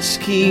blankets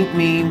keep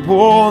me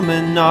warm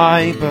at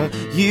night, but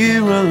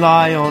you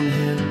rely on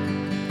him.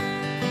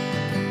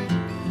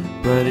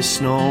 But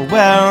it's not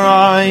where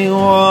I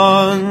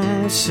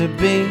want to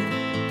be,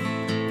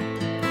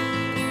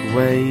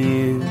 where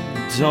you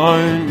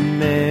don't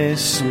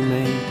miss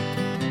me.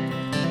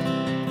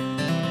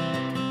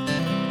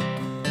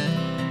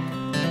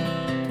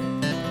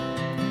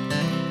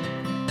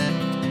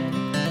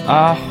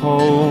 I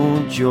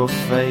hold your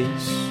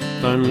face,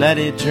 don't let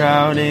it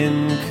drown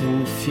in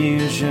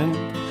confusion.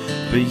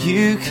 But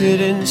you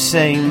couldn't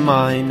say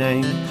my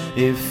name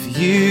if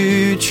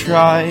you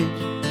tried.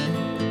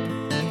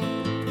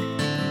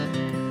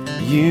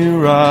 You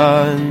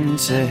run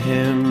to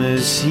him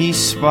as he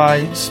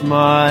spites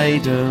my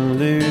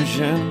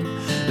delusion,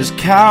 as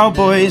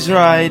cowboys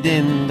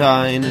riding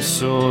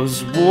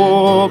dinosaurs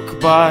walk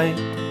by.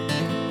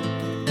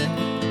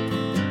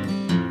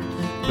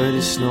 But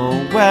it's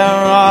not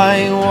where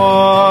I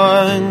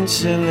want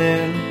to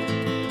live,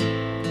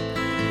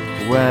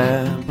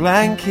 where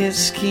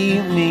blankets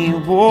keep me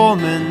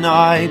warm at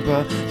night,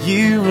 but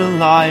you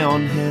rely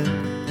on him.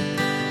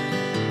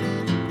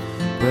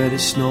 But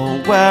it's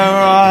not where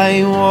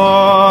I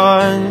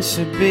want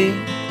to be,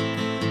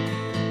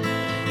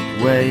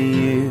 where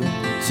you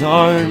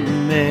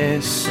don't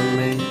miss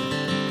me.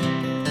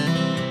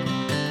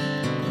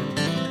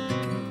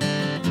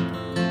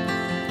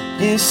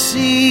 It's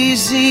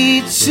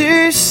easy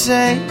to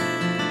say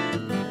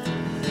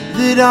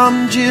that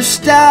I'm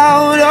just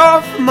out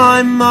of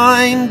my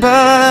mind,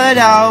 but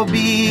I'll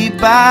be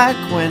back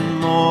when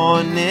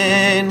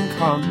morning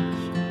comes.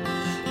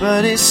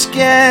 But it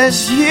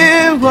scares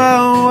you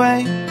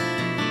away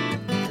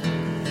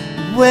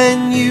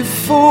when you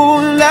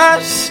fall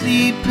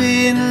asleep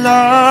in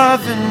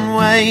love and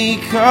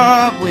wake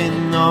up with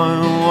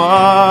no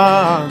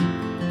one.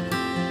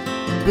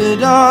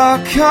 But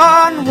I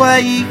can't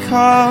wake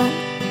up,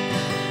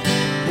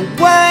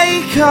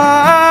 wake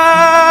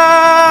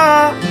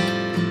up.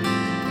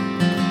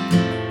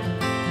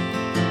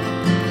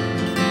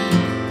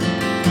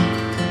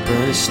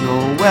 But it's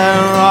not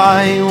where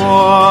I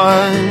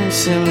want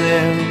to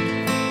live,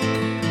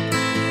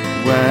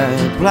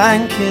 where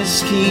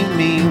blankets keep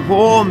me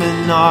warm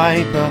at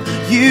night, but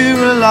you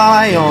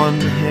rely on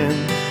him.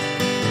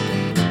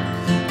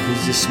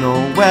 'Cause it's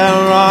not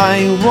where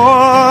I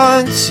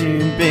want to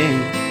be,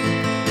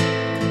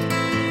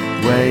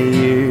 where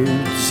you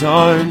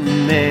don't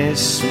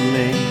miss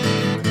me,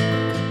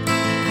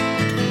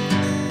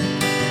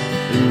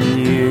 and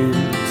you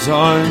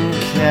don't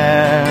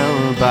care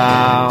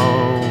about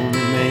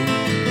me,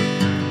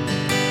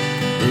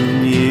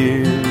 and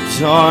you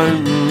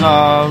don't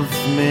love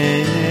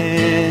me,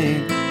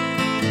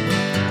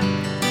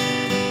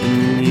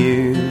 and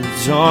you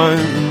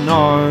don't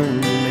know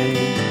me.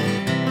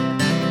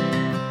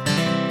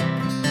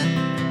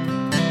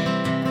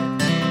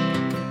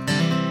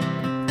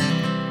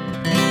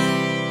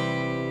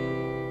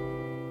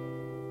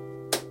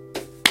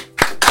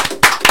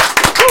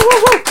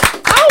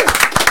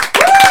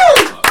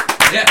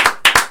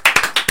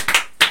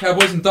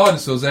 Cowboys and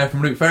Dinosaurs there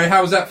from Luke Ferre.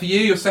 How was that for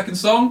you, your second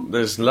song? It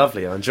was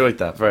lovely. I enjoyed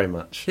that very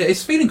much. Yeah,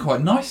 it's feeling quite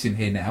nice in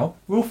here now.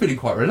 We're all feeling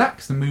quite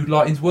relaxed. The mood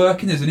lighting's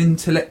working. There's an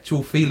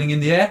intellectual feeling in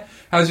the air.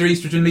 How's your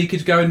estrogen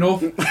leakage going,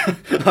 North?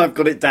 I've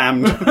got it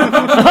damned.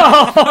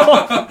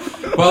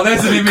 Well,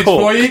 there's an image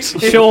for you.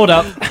 Shored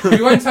up.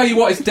 We won't tell you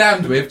what it's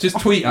damned with. Just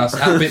tweet us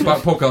at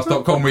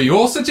bitbuckpodcast.com with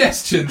your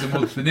suggestions,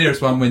 and the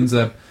nearest one wins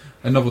a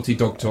novelty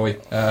dog toy.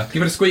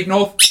 Give it a squeak,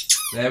 North.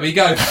 There we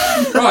go.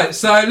 Right,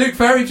 so Luke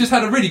Ferre, we've just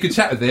had a really good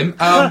chat with him.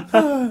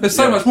 There's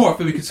so much more I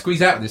feel we could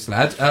squeeze out of this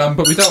lad,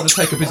 but we don't want to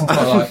take up his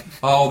entire life.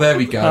 Oh, there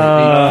we go.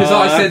 Because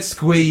I said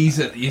squeeze.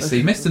 You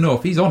see, Mr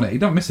North, he's on it. He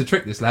don't miss a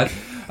trick, this lad.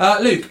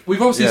 Luke,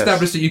 we've obviously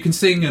established that you can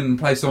sing and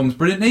play songs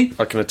brilliantly.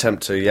 I can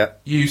attempt to, yeah.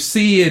 You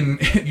see in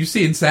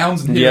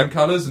sounds and hear in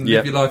colours and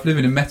live your life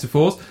living in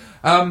metaphors.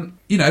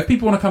 If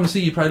people want to come and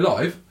see you play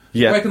live,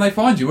 where can they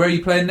find you? Where are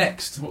you playing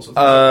next? What's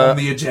on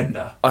the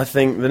agenda? I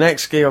think the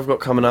next gig I've got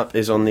coming up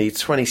is on the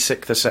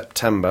 26th of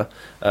September.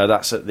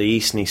 That's at the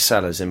Eastney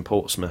Cellars in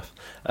Portsmouth.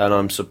 And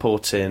I'm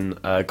supporting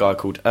a guy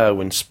called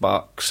Erwin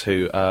Sparks,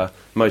 who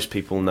most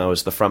people know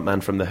as the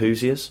frontman from the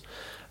Hoosiers.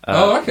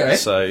 Okay.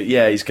 So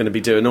he's going to be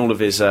doing all of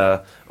his,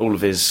 Cops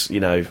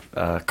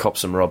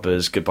and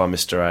Robbers, Goodbye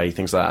Mr A,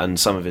 things like that, and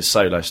some of his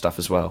solo stuff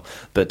as well,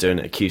 but doing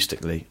it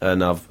acoustically.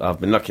 And I've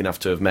been lucky enough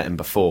to have met him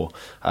before,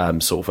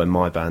 sort of when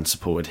my band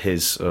supported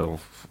his 2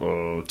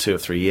 or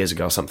 3 years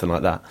ago or something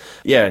like that.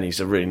 Yeah, and he's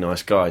a really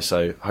nice guy,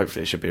 so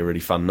hopefully it should be a really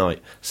fun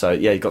night. So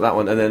you got that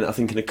one, and then I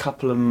think in a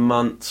couple of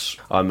months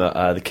I'm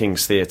at the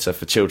King's Theatre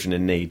for Children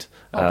in Need.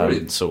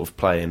 Sort of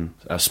playing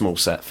a small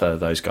set for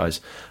those guys.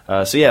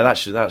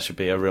 That should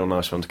be a real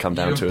nice one to come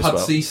down to as well.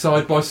 Pudsey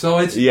side by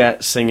side? Yeah,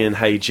 singing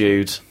Hey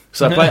Jude.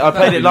 So I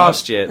played it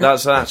last year.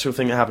 That's the actual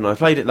thing that happened. I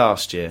played it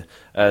last year,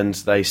 and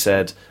they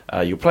said,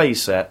 you'll play your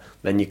set,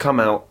 then you come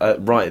out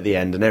right at the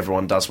end, and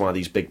everyone does one of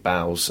these big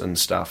bows and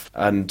stuff.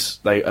 And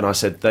I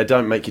said, they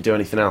don't make you do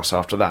anything else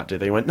after that, do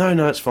they? They went,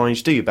 no, it's fine. You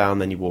just do your bow, and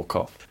then you walk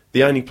off.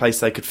 The only place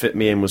they could fit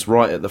me in was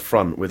right at the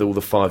front with all the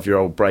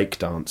 5-year-old break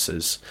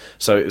dancers.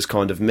 So it was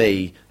kind of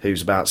me,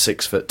 who's about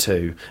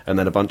 6'2", and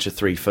then a bunch of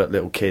 3-foot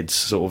little kids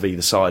sort of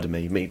either side of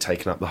me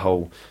taking up the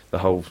whole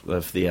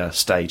of the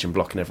stage and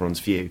blocking everyone's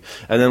view.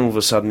 And then all of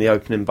a sudden the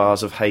opening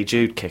bars of Hey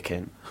Jude kick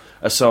in,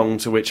 a song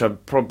to which I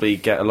probably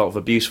get a lot of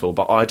abuse for,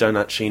 but I don't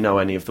actually know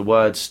any of the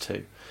words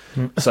to.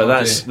 So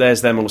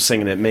there's them all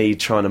singing it, me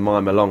trying to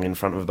mime along in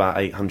front of about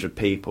 800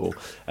 people.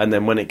 And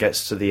then when it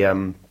gets to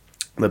the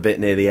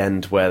bit near the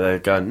end where they're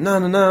going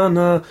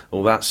no,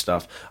 all that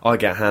stuff, I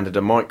get handed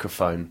a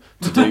microphone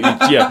to do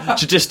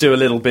to just do a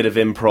little bit of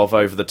improv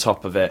over the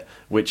top of it,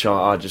 which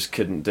I just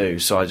couldn't do.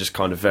 So I just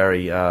kind of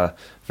very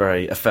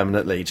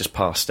effeminately just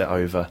passed it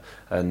over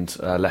and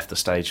left the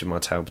stage with my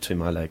tail between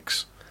my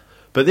legs.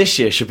 But this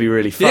year should be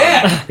really fun.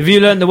 Yeah! Have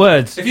you learned the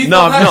words? No,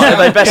 I've not.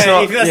 They best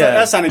not.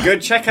 That sounded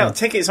good. Check out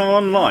tickets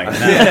online.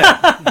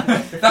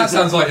 If that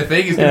sounds like a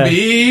thing, it's going to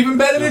be even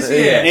better this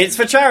year. It's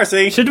for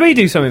charity. Should we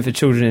do something for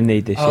children in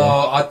need this year?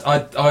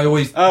 I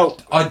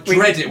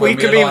dread it when we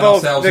could be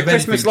involved. ourselves The with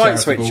Christmas anything light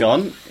switch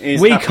on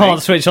is we happening.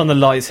 can't switch on the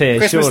lights here.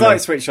 Christmas surely.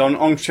 light switch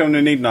on Children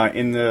in Need night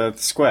in the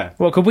square.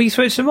 What, could we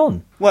switch them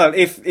on? Well,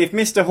 if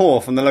Mr Hoare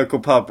from the local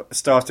pub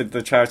started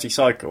the charity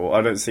cycle,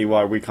 I don't see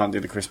why we can't do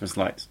the Christmas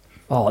lights.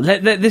 Oh,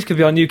 this could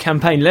be our new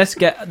campaign. Let's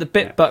get the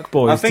Bitbuck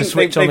boys to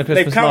switch on the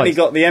Christmas they've currently lights.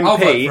 got the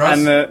MP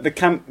and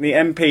the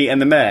MP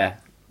and the mayor.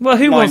 Well,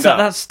 who wants that? up.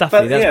 That's stuffy.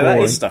 But, that's boring.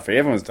 that is stuffy.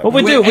 Everyone's done. Well,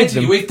 we'll do it with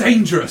them. We're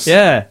dangerous.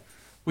 Yeah.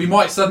 We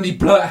might suddenly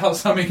blurt out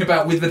something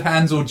about withered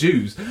hands or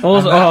Jews.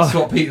 Also, and that's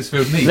what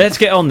Petersfield needs. Let's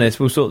get on this.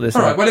 We'll sort this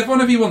out. All right, well, if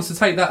one of you wants to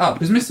take that up,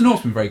 because Mr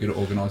North's been very good at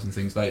organising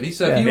things lately,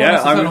 so if you want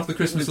us to turn off the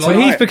Christmas lights...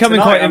 Well, he's becoming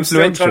quite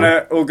influential. I'm still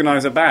trying to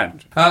organise a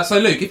band. So,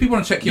 Luke, if people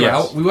want to check you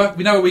out, we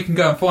know where we can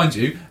go and find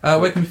you.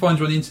 Where can we find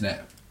you on the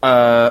internet?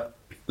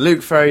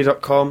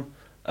 LukeFerre.com,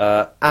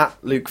 at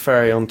Luke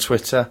Ferre on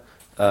Twitter,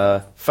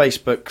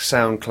 Facebook,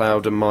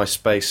 SoundCloud and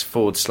MySpace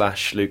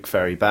 /Luke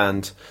Ferre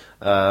Band.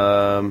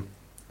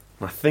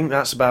 I think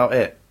that's about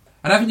it.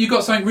 And haven't you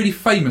got something really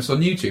famous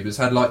on YouTube that's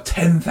had like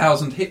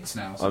 10,000 hits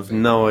now? I've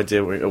no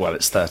idea. Well,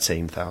 it's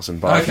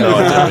 13,000, but I've no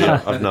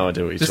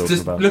idea what you're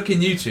talking about. Look in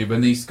YouTube,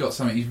 and he's got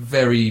something he's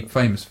very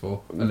famous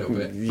for a little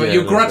bit. But Yeah,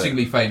 you're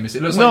grudgingly famous.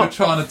 It looks like you're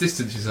trying to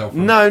distance yourself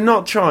from. No,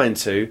 not trying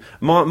to.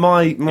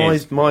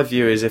 My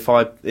view is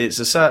it's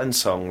a certain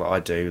song that I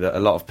do that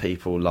a lot of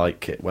people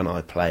like it when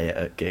I play it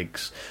at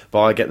gigs.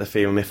 But I get the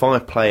feeling if I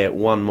play it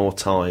one more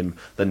time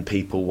than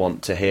people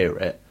want to hear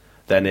it,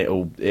 then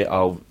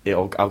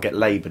I'll get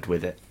laboured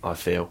with it. I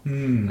feel,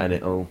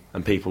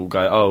 and people will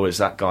go, oh, it's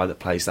that guy that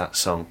plays that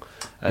song.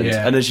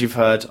 And as you've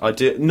heard, I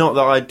do not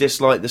that I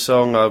dislike the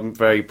song. I'm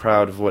very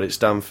proud of what it's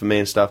done for me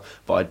and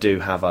stuff. But I do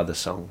have other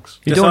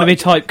songs. You don't want to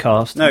be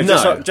typecast. No,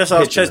 just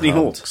ask Chesney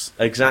Hawkes.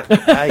 Exactly.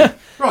 Hey,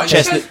 Right,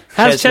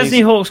 has Chesney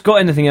Hawkes got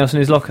anything else in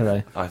his locker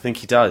though? I think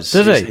he does.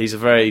 Does he? He's a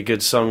very good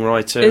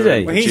songwriter. Is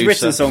he? Well, he's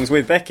written songs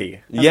with Becky.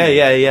 Yeah,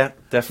 The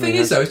definitely.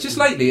 thing is, though, it's just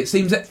lately it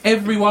seems that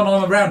everyone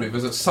I'm around with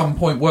has at some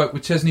point worked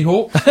with Chesney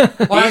Hawkes.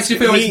 I actually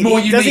feel it's more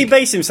unique. Does he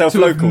base himself to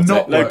have locally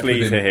not worked to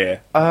with him.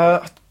 here?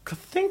 I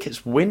think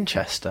it's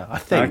Winchester. I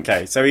think.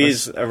 Okay, so he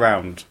is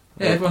around.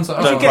 Yeah, everyone's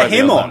like, Don't get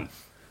him on.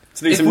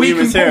 To do if some we new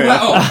can material.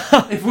 pull that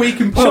off, if we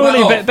can pull Surely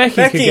that off, Becky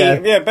could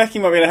get. Yeah, Becky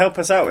might be able to help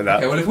us out with that.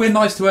 okay, well, if we're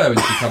nice to her when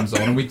she comes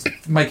on and we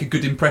make a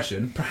good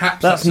impression,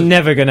 perhaps That's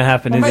never going to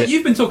happen, Well, is mate, it?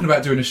 you've been talking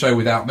about doing a show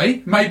without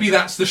me. Maybe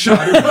that's the show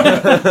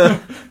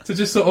to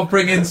just sort of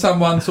bring in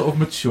someone sort of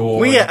mature.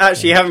 We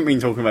actually haven't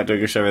been talking about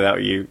doing a show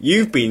without you.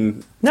 You've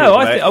been. No,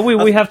 talking about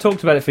it. we have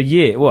talked about it for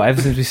years. Well,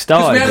 ever since we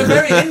started. we had a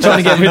very trying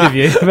to get rid of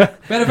you.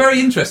 We had a very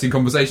interesting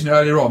conversation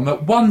earlier on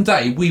that one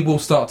day we will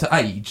start to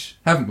age,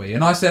 haven't we?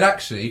 And I said,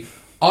 actually,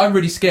 I'm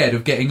really scared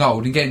of getting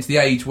old and getting to the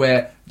age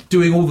where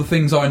doing all the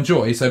things I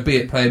enjoy, so be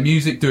it playing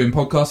music, doing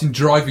podcasting,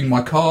 driving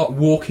my car,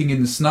 walking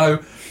in the snow,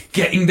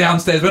 getting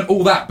downstairs, when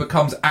all that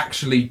becomes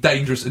actually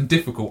dangerous and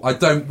difficult. I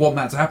don't want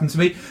that to happen to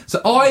me. So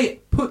I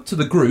put to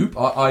the group,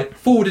 I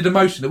forwarded a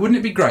motion that wouldn't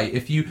it be great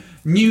if you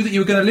knew that you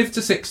were going to live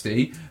to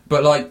 60,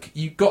 but like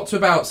you got to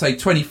about, say,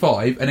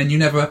 25, and then you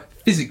never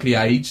physically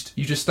aged,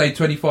 you just stayed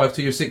 25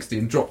 till you're 60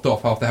 and dropped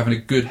off after having a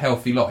good,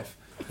 healthy life.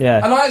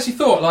 Yeah. And I actually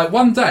thought, like,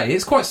 one day,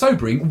 it's quite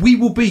sobering, we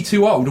will be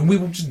too old and we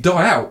will just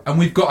die out, and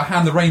we've got to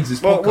hand the reins of this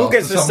podcast We'll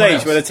get to the someone stage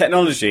else. where the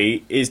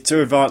technology is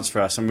too advanced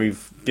for us and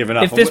we've given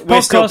up. If this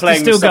We're still podcast is playing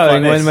still stuff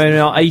going like when this. we're in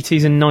our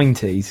 80s and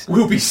 90s,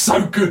 We'll be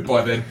so good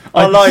by then.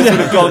 Our lives would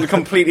have gone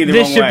completely the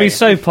this wrong should way. be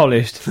so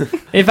polished.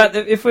 In fact,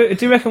 do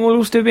you reckon we'll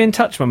all still be in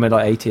touch when we're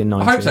like 80 and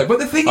 90? I hope so, but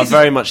the thing I is...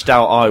 very much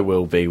doubt I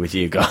will be with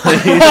you guys.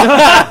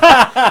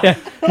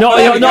 Not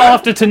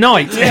after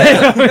tonight.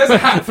 Yeah, there's a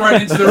hat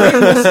thrown into the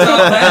ring. We'll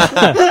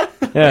start there.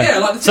 Yeah. Yeah,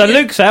 like the So thing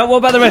is- Luke's out. What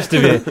about the rest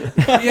of you?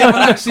 Yeah,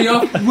 well, actually,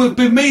 we've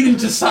been meaning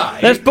to say...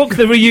 Let's book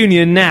the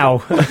reunion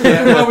now.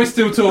 Yeah, while we're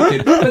still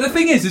talking. But the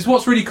thing is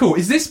what's really cool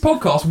is this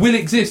podcast will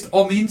exist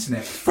on the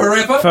internet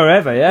forever.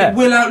 Forever, yeah. It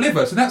will outlive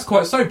us, and that's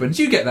quite sobering.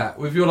 Do you get that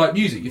with your like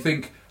music? You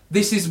think,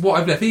 this is what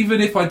I've left.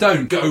 Even if I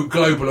don't go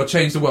global or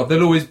change the world,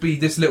 there'll always be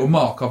this little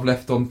mark I've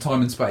left on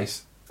time and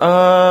space.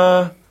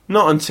 Not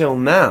until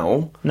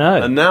now.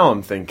 No. And now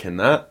I'm thinking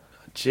that.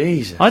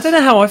 Jesus. I don't know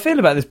how I feel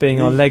about this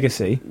being our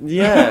legacy.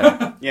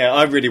 Yeah. Yeah,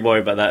 I really worry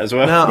about that as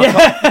well. Now,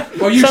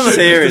 Well, you should.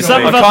 Seriously.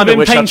 Some I of us have kind of been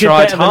wish I painted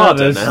tried better than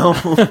harder others.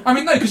 now. I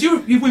mean, no, because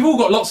we've all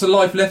got lots of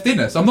life left in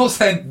us. I'm not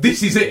saying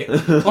this is it.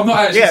 I'm not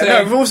actually Yeah, no,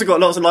 saying... we've also got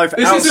lots of life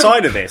This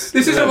outside of this.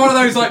 This isn't one of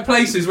those like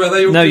places where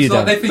they all No, just, you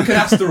like, don't. they think an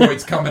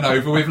asteroid's coming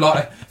over with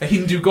like a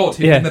Hindu god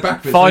hidden Yeah, in the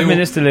back of it. 5 they all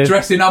minutes to live.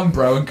 Dress in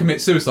Umbro and commit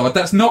suicide.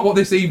 That's not what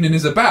this evening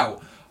is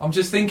about. I'm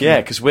just thinking.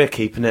 Yeah, because we're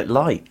keeping it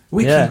light.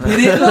 We're Yeah.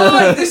 keeping it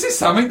light. This is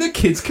something that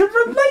kids can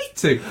relate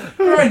to.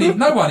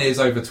 No one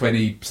is over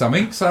 20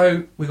 something,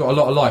 so we've got a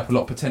lot of life, a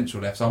lot of potential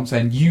left. So I'm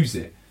saying use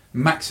it,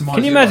 maximise.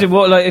 Can you your imagine life.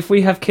 what, like, if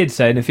we have kids,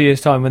 say, in a few years'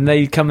 time, when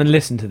they come and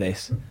listen to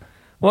this?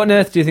 What on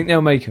earth do you think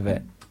they'll make of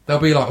it? They'll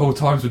be like, "All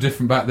times were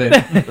different back then."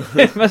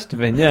 It must have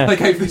been, yeah. They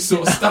gave this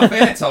sort of stuff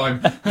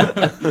airtime.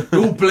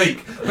 All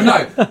bleak. But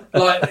no,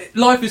 like,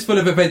 life is full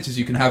of adventures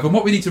you can have, and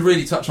what we need to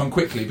really touch on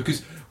quickly,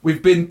 because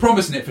we've been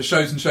promising it for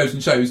shows and shows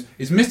and shows,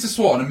 is Mr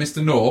Swan and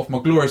Mr North, my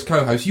glorious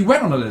co-host. You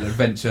went on a little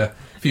adventure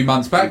a few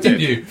months back, didn't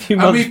you?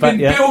 And we've been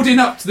building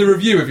up to the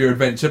review of your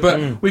adventure,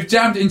 but we've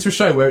jammed it into a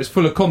show where it's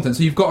full of content,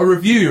 so you've got to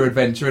review your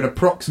adventure in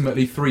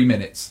approximately 3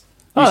 minutes.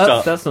 You Oh,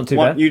 start. that's not too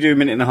What, bad. You do a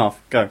minute and a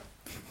half. Go.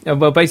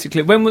 Well,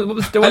 basically, what was A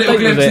little date was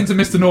glimpse it? into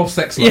Mr North's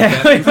sex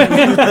life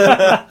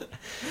there.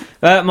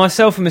 Yeah.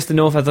 Myself and Mr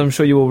North, as I'm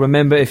sure you will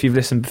remember if you've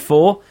listened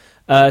before,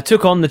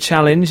 took on the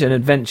challenge and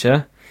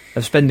adventure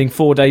of spending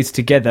 4 days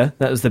together.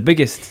 That was the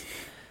biggest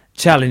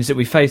challenge that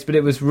we faced, but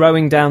it was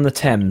rowing down the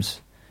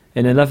Thames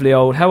in a lovely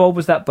old... How old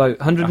was that boat?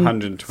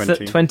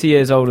 120. 20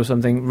 years old or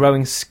something.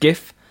 Rowing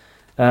skiff.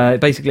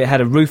 Basically, it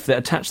had a roof that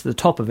attached to the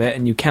top of it,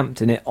 and you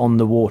camped in it on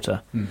the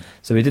water.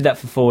 So we did that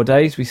for 4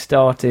 days. We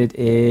started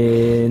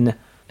in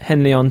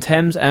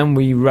Henley-on-Thames, and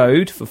we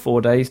rowed for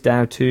 4 days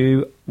down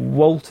to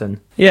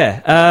Walton.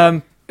 Yeah.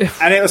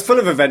 And it was full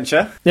of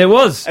adventure. There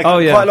was. Oh,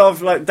 yeah. Quite a lot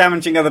of like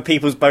damaging other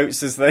people's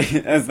boats as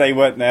they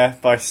weren't there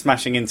by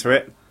smashing into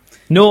it.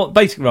 North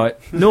was Oh,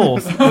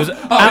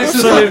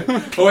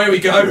 here we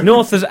go.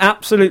 North was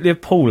absolutely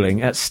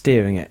appalling at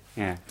steering it.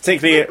 Yeah,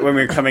 particularly when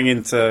we were coming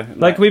into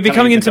Like we'd be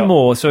coming into dock.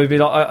 moor, so we'd be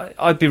like,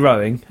 I'd be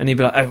rowing, and he'd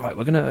be like, "Oh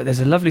right, there's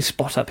a lovely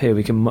spot up here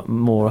we can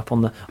moor up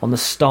on the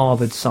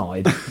starboard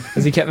side,"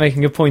 as he kept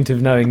making a point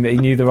of knowing that he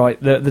knew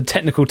the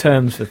technical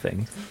terms for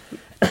things.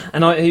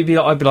 And I'd be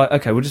like,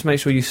 "Okay, we'll just make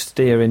sure you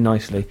steer in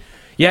nicely."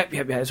 Yep,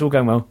 it's all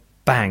going well.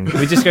 Bang!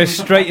 We just go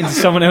straight into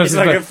someone else's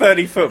It's like boat. a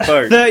 30-foot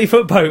boat.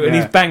 30-foot boat, and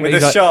he's banged with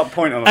he's a like, sharp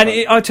point on it.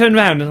 And I turned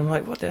around and I'm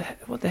like, what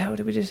the hell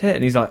did we just hit?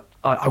 And he's like,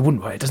 I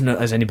wouldn't worry, it doesn't look like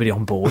there's anybody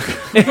on board.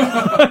 Do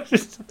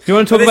you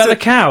want to talk about the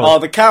cow? Oh,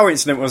 the cow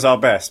incident was our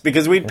best,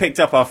 because we'd picked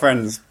up our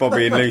friends,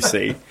 Bobby and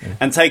Lucy,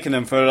 and taken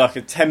them for like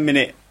a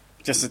 10-minute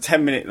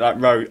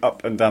like row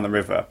up and down the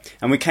river.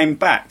 And we came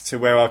back to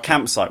where our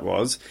campsite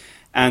was,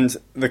 and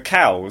the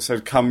cows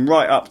had come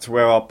right up to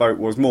where our boat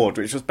was moored,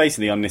 which was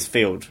basically on this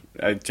field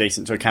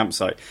adjacent to a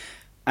campsite.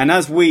 And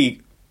as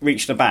we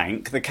reached the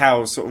bank, the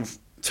cows sort of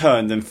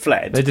turned and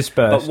fled. They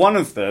dispersed. But one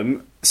of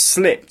them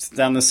slipped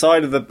down the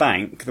side of the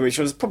bank, which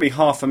was probably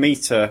half a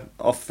metre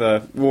off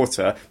the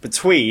water,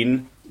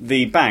 between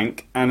the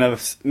bank and a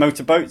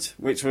motorboat,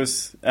 which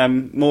was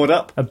moored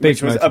up. A big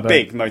which was motorboat. a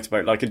big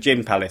motorboat, like a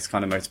gin palace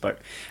kind of motorboat.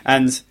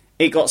 And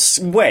it got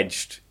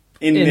wedged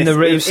in the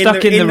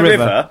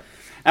river.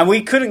 And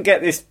we couldn't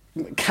get this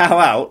cow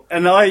out.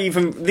 And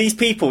these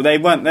people, they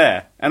weren't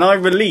there. And I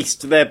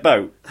released their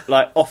boat,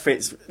 like, off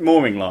its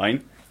mooring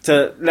line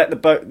to let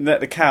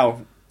the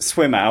cow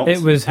swim out.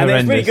 It was horrendous. And it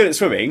was really good at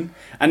swimming,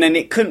 and then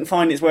it couldn't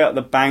find its way up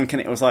the bank,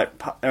 and it was like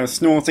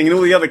snorting, and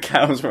all the other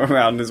cows were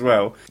around as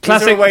well.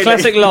 Classic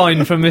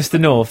line from Mr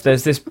North.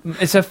 There's this.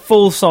 It's a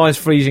full-size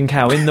Frisian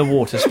cow in the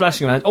water,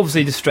 splashing around,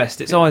 obviously distressed.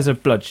 Its eyes are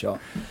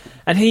bloodshot,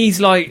 and he's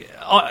like,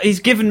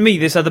 he's given me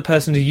this other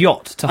person's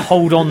yacht to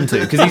hold on to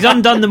because he's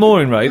undone the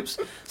mooring ropes.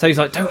 So he's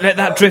like, don't let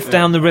that drift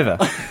down the river.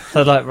 So I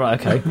was like,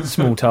 right, okay,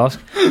 small task.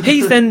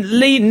 He's then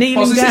kneeling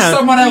down. Is this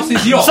someone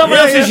else's yacht? Someone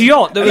else's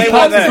yacht that was They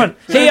parked weren't in front.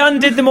 He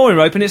undid the mooring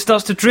rope and it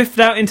starts to drift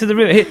out into the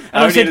river.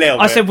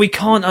 I said, we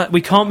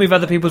can't move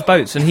other people's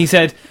boats. And he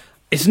said,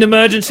 it's an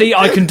emergency.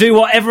 I can do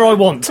whatever I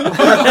want.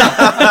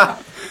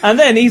 And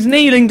then he's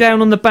kneeling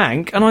down on the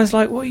bank, and I was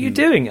like, what are you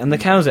doing? And the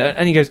cow's there,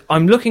 and he goes,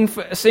 I'm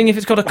seeing if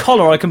it's got a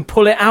collar I can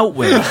pull it out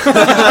with.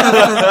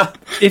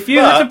 If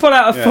you have to pull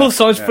out a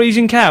full-size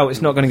Frisian cow,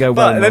 it's not going to go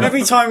well. But then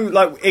every time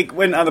it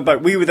went out of the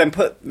boat, we would then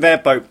put their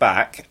boat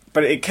back,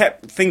 but it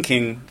kept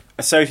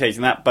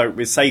associating that boat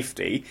with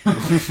safety,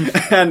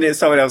 and it's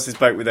someone else's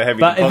boat with a heavy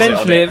deposit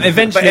eventually, on it.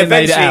 eventually it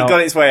made it out.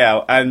 Got its way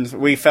out, and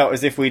we felt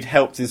as if we'd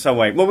helped in some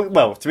way.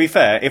 Well, to be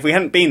fair, if we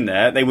hadn't been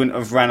there, they wouldn't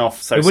have ran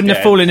off so It wouldn't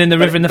have fallen in the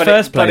river in the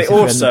first place. But it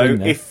also,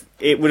 if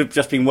it would have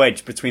just been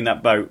wedged between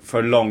that boat for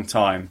a long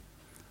time,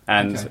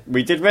 and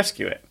we did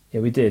rescue it.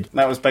 Yeah, we did.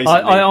 That was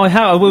basically...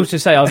 I will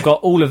just say, I've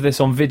got all of this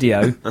on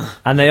video,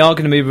 and they are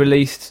going to be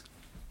released,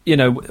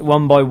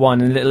 one by one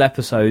in little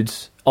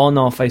episodes on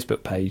our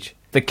Facebook page.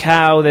 The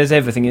cow, there's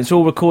everything. It's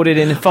all recorded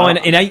in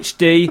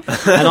HD,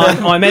 and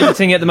I'm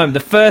editing it at the moment. The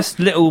first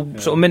little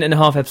sort of minute and a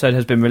half episode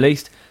has been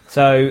released.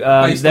 So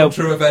based on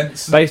true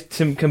events.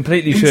 Based on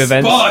completely true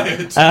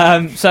events.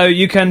 So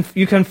you can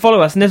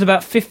follow us, and there's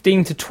about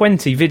 15 to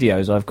 20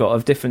 videos I've got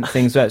of different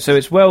things there. So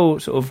it's well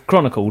sort of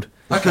chronicled.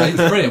 Okay, it's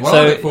brilliant. Well,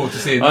 I look forward to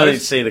seeing those. I need to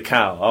see the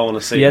cow. I want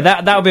to see. Yeah,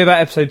 that'll be about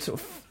episode sort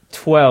of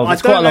 12.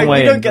 It's quite a long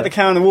way in. You don't get the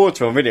cow in the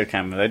water on video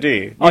camera, though, do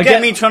you? You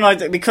get me trying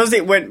to... Because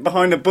it went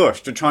behind a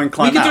bush to try and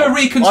climb out. We could do a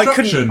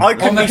reconstruction I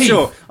couldn't on the be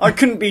sure. I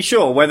couldn't be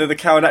sure whether the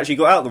cow had actually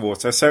got out of the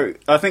water. So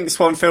I think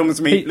Swan films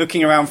me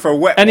looking around for a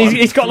wet one. And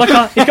he's got like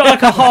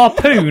a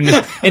harpoon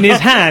in his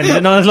hand,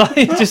 and I was like,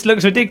 it just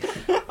looks ridiculous.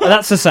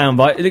 That's a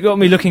soundbite. It got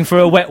me looking for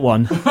a wet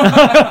one.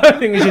 I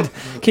think we should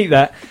keep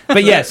that.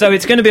 But yeah, so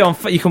it's going to be on...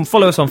 You can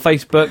follow us on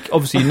Facebook.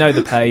 Obviously, you know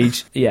the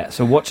page. Yeah,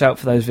 so watch out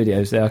for those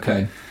videos. They're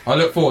okay. I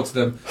look forward to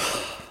them.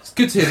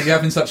 Good to hear that you're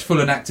having such full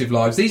and active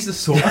lives. These are the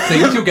sort of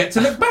things you'll get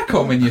to look back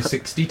on when you're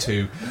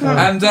 62.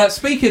 And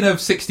speaking of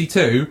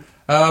 62,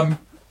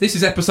 this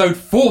is episode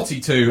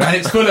 42, and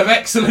it's full of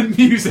excellent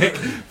music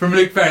from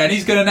Luke Ferre, and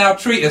he's going to now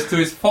treat us to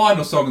his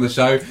final song of the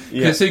show, because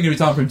it's soon going to be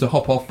time for him to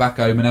hop off back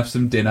home and have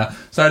some dinner.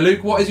 So,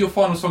 Luke, what is your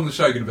final song of the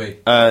show going to be?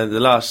 The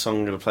last song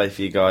I'm going to play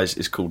for you guys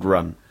is called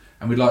Run.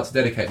 And we'd like to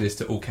dedicate this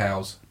to all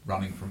cows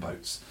running from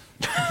boats.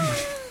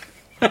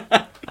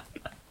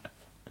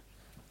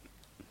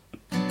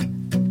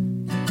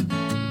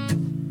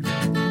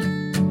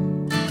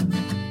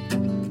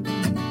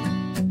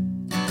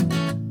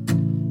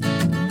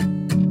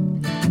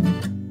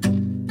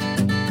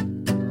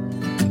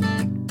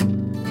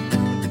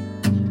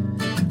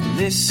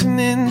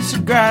 Listening to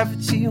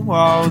gravity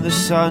while the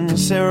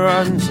sunset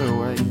runs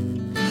away.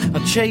 I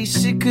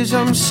chase it cause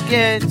I'm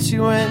scared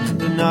to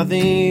end another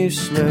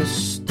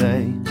useless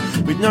day.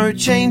 With no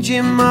change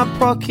in my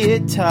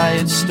pocket,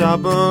 tired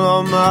stubble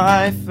on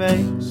my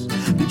face.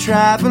 Been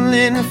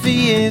travelling for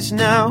years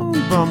now,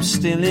 but I'm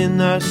still in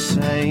the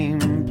same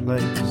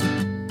place.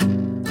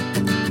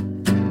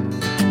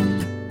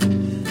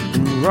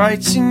 And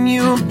writing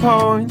you a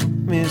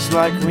poem is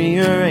like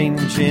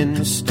rearranging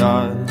the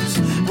stars.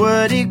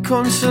 Worded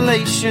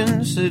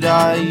consolations that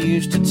I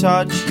used to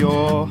touch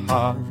your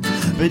heart.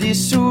 But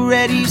it's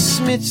already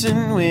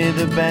smitten with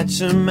a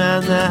better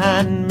man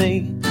than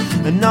me.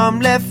 And I'm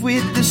left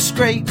with the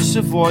scrapes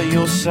of what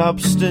your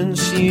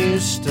substance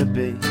used to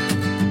be.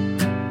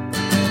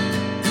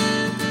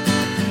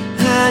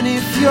 And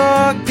if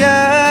you're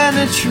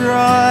gonna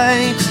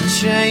try to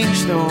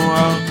change the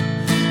world,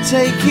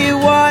 take it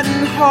one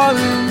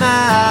home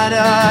at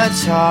a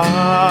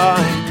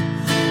time.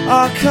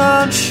 I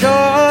can't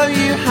show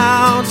you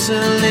how to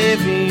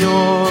live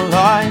your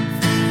life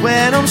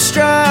when I'm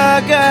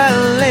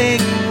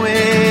struggling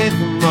with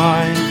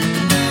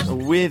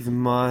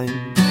mine.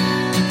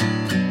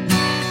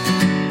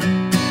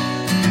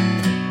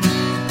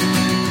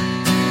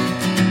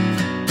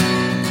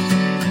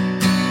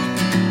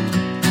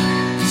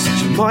 So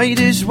you might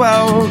as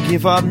well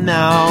give up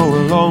now,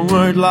 a long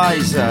road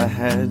lies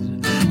ahead.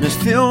 And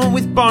it's filled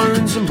with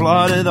bones and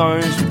blood of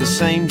those with the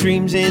same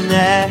dreams in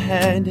their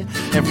head.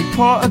 Every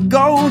pot of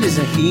gold is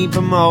a heap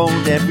of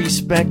mould, every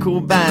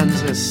speckled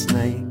band's a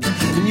snake.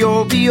 And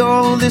you'll be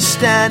all that's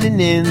standing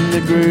in the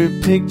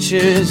group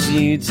pictures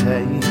you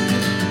take.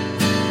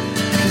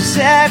 'Cause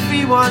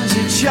everyone's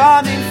a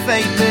charming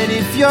fate, but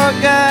if you're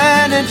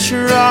gonna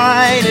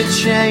try to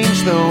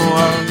change the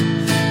world,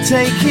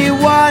 take it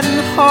one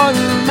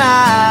home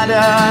at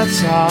a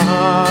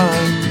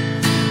time.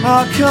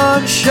 I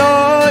can't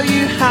show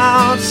you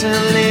how to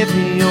live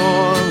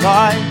your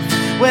life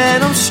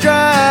when I'm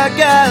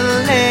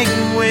struggling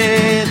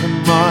with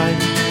mine.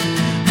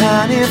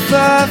 And if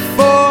a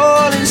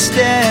falling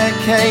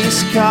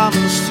staircase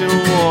comes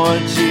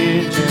towards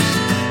you,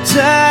 just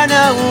turn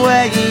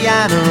away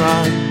and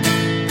run.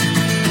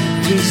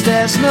 'Cause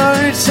there's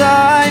no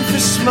time for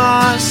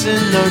smarts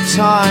and no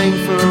time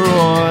for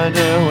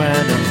order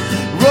when a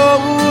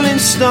rolling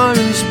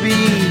stone's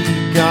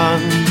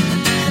begun.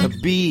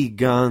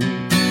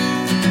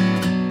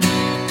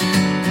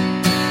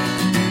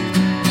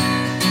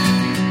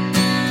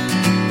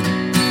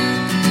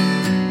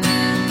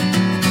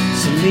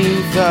 So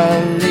leave the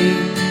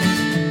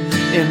leaves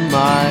in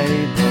my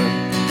book.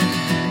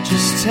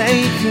 Just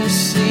take a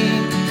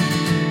seat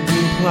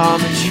and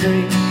plant a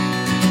tree.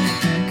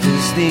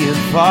 'Cause the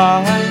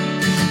advice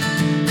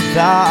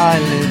that I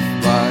live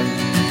by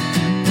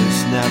has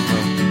never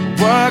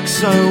worked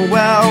so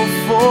well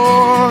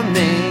for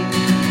me.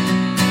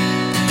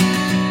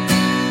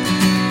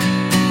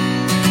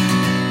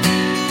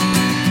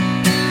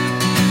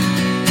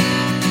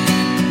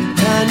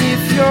 And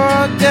if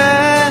you're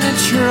gonna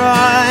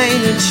try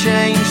to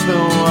change the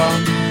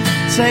world,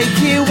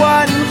 take it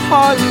one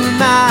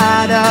home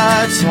at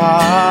a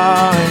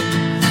time.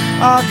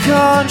 I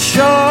can't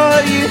show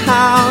you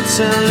how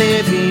to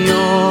live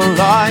your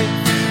life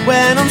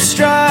when I'm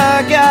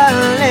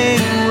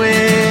struggling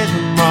with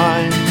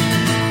mine.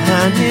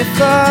 And if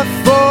a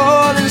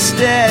falling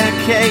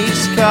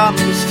staircase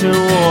comes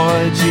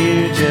towards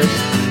you, just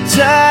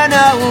turn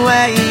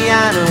away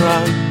and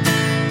run.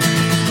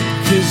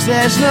 'Cause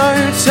there's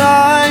no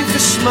time for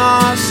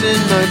smarts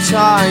and no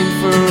time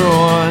for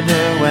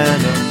order when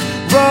a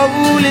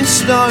rolling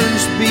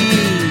stone's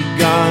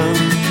begun.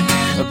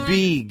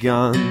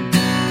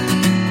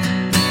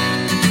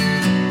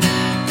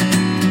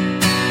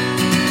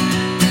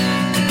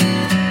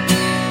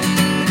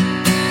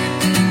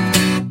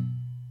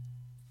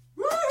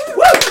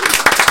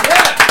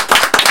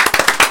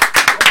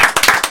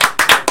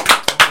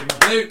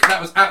 Luke,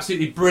 that was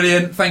absolutely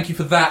brilliant. Thank you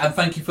for that, and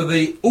thank you for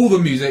all the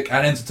music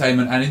and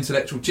entertainment and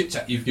intellectual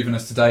chit-chat you've given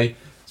us today.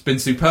 It's been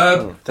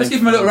superb. Let's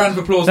give him a little round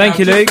of applause. Thank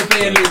you, just Luke. for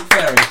being Luke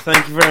Ferre.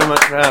 Thank you very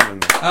much for having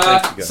me.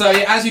 So,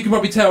 yeah, as you can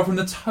probably tell from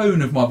the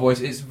tone of my voice,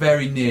 it's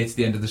very near to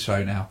the end of the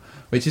show now,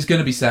 which is going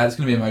to be sad. It's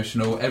going to be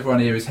emotional. Everyone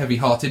here is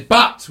heavy-hearted,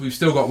 but we've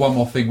still got one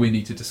more thing we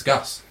need to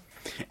discuss.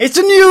 It's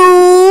the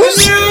news!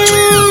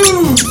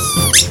 News!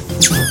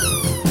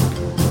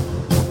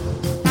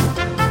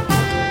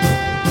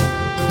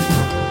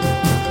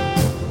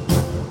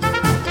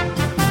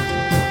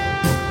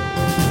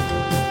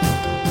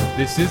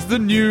 This is the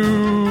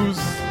news.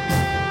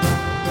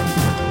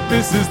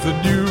 This is the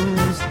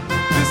news.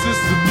 This is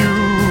the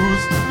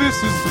news.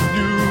 This is the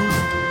news.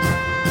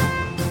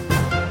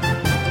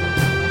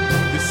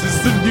 This is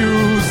the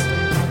news.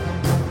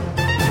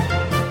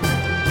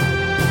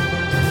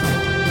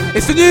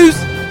 It's the news.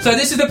 So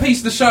this is the piece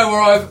of the show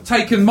where I've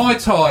taken my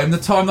time, the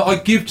time that I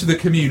give to the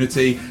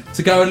community,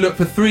 to go and look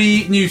for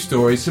 3 news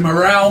stories from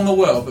around the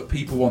world that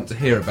people want to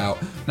hear about.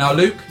 Now,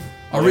 Luke,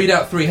 I'll read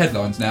out 3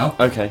 headlines now.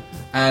 Okay.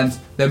 And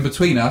then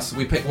between us,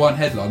 we pick one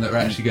headline that we're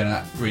actually going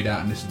to read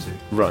out and listen to.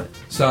 Right.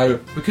 So,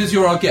 because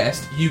you're our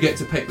guest, you get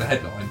to pick the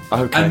headline.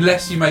 Okay.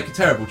 Unless you make a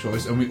terrible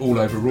choice and we all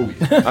overrule you.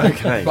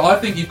 Okay. But I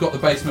think you've got the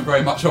basement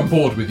very much on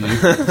board with you.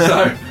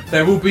 So,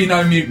 there will be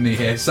no mutiny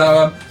here.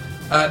 So,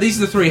 these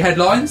are the 3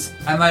 headlines,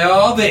 and they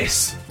are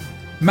this.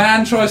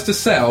 Man tries to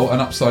sell an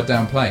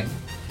upside-down plane.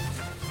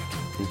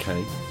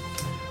 Okay.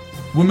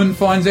 Woman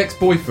finds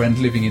ex-boyfriend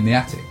living in the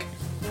attic.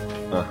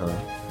 Uh-huh.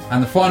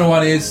 And the final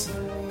one is...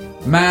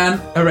 Man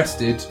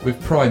arrested with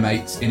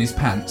primates in his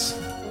pants.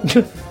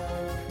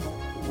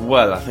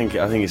 Well, I think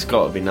it's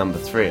got to be number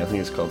 3. I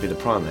think it's got to be the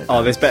primate.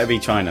 Oh, this better be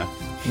China.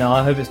 No,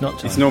 I hope it's not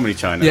China. It's normally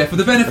China. Yeah, for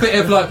the benefit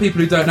of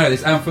people who don't know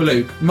this, and for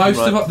Luke,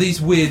 most of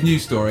these weird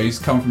news stories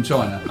come from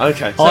China.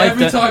 Okay. So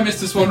every time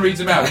Mr Swan reads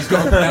them out, he's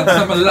got to pronounce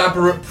some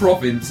elaborate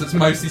province that's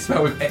mostly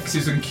spelled with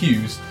X's and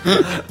Q's.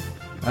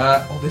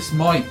 This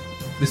might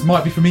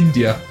be from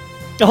India.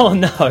 Oh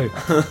no!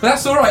 But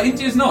that's alright,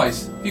 India's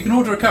nice. If you can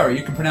order a curry,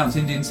 you can pronounce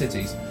Indian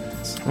cities.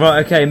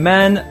 Right, okay,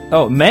 man.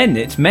 Oh, men,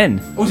 it's men.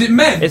 Oh, is it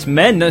men? It's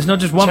men, no, it's not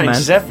just one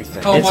Changes man.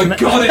 everything. Oh my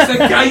god, it's a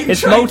game It's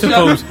changer.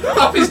 multiples.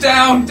 Up is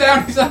down,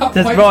 down is up,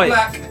 That's white right. is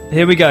black.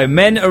 Here we go.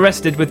 Men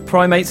arrested with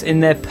primates in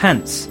their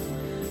pants.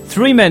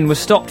 3 men were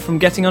stopped from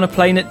getting on a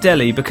plane at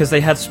Delhi because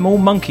they had small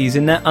monkeys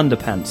in their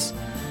underpants.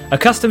 A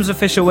customs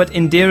official at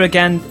Indira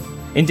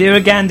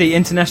Gandhi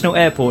International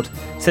Airport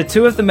said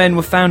 2 of the men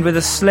were found with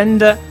a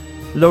slender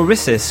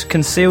lorisses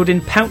concealed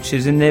in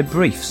pouches in their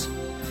briefs.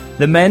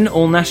 The men,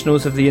 all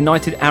nationals of the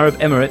United Arab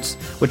Emirates,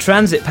 were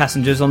transit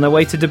passengers on their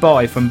way to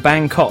Dubai from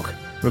Bangkok,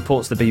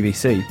 reports the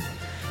BBC.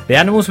 The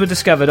animals were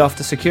discovered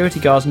after security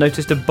guards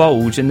noticed a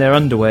bulge in their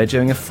underwear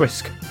during a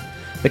frisk.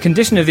 The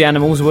condition of the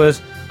animals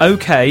was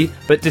okay,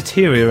 but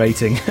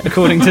deteriorating,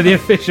 according to the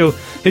official,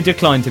 who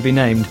declined to be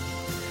named.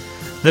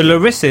 The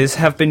lorisses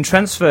have been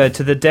transferred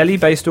to the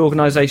Delhi-based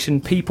organisation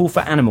People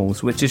for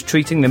Animals, which is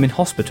treating them in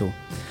hospital.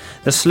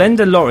 The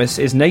slender loris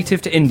is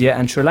native to India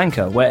and Sri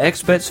Lanka, where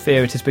experts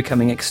fear it is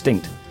becoming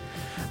extinct.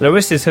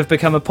 Lorisses have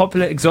become a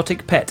popular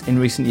exotic pet in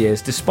recent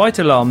years, despite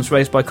alarms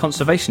raised by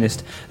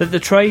conservationists that the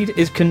trade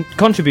is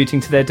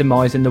contributing to their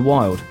demise in the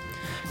wild.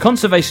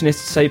 Conservationists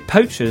say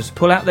poachers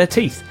pull out their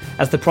teeth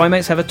as the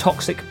primates have a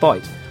toxic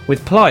bite,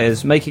 with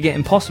pliers making it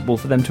impossible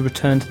for them to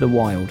return to the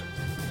wild.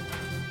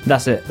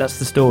 That's it. That's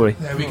the story.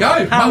 There we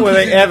go. How were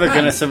they ever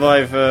going to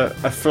survive a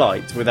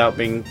flight without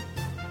being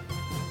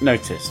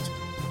noticed?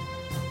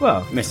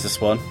 Well, Mr.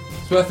 Swan.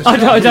 It's worth a shot,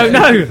 I don't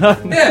isn't know.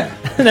 it? Yeah.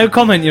 No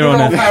comment, Your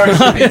Honour.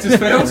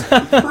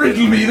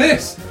 Riddle me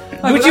this.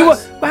 No, Would but you?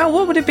 that's- Wow,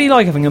 what would it be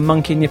like having a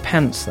monkey in your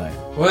pants, though?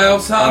 Well,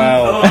 son.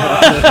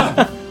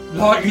 Wow.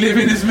 Like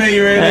living as me,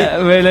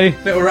 really. Really?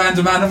 Little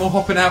random animal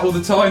hopping out all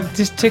the time.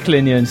 Just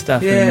tickling you and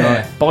stuff, and Yeah.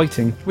 like,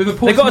 biting. With a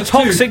They've got a poisonous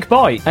tooth. toxic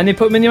bite, and you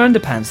put them in your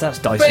underpants. That's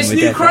dicing But it's with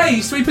new death.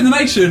 craze, sweeping the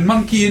nation,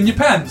 monkey in your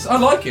pants. I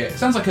like it.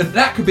 Sounds like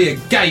that could be a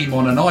game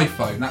on an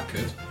iPhone. That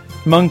could.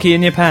 Monkey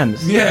in your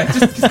pants. Yeah,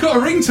 just got a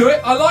ring to it.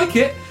 I like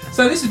it.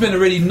 So this has been a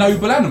really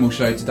noble animal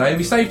show today.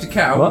 We saved a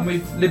cow What? and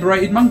we've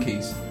liberated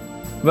monkeys.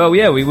 Well,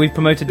 yeah, we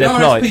promoted The their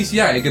plight.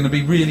 RSPCA are going to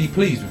be really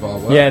pleased with our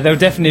work. Yeah, they'll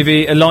definitely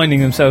be aligning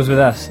themselves with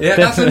us. Yeah,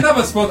 that's Definitely.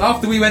 another spot.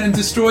 After we went and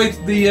destroyed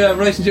the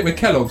relationship with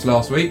Kellogg's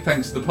last week,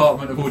 thanks to the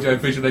Department of Audio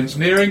Visual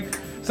Engineering.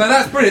 So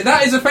that's brilliant.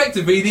 That is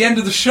effectively the end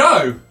of the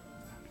show.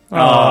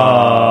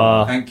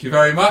 Aww. Thank you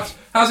very much.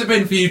 How's it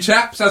been for you,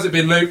 chaps? How's it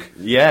been, Luke?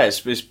 Yeah,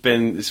 it's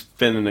been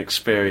an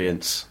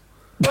experience.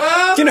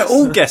 Well, Do you know,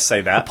 all guests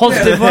say that.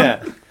 Positive one.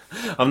 Yeah.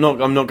 I'm not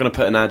going to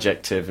put an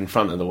adjective in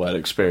front of the word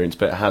experience,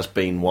 but it has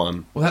been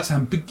one. well, that's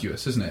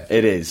ambiguous, isn't it?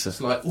 It is. It's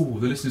like, oh,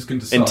 the listeners can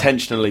decide.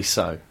 Intentionally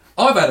so.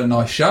 I've had a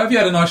nice show. Have you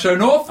had a nice show,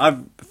 North?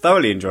 I've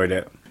thoroughly enjoyed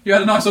it. You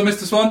had a nice one,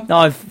 Mr. Swan? No,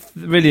 I've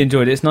really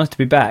enjoyed it. It's nice to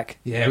be back.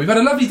 Yeah, we've had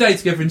a lovely day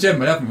together in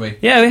general, haven't we?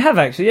 Yeah, we have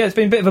actually. Yeah, it's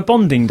been a bit of a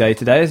bonding day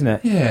today, isn't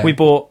it? Yeah. We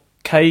bought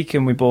cake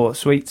and we bought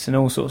sweets and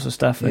all sorts of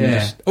stuff. And Yeah.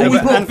 just- Oh, we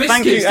And brought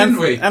thank biscuits, you, didn't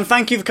we? And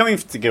thank you for coming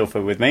to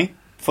Guildford with me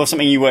for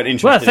something you weren't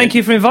interested Well, in. thank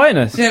you for inviting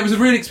us. Yeah, it was a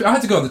really... I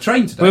had to go on the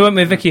train today. We went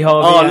with Vicky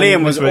Harvey. Oh, and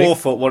Liam was Rick.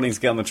 awful wanting to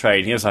get on the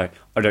train. He was like,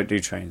 I don't do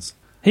trains.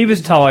 He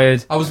was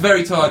tired. I was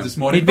very tired this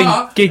morning, He'd been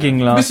but gigging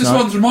last Mr. night.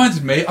 Swan's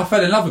reminded me I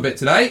fell in love a bit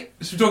today.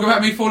 Should we talk about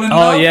me falling in Oh,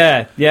 love?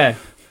 yeah.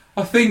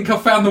 I think I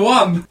found the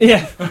one.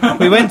 Yeah.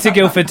 We went to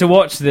Guildford to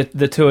watch the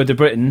Tour de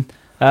Britain.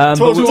 But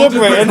Tour de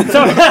Britain.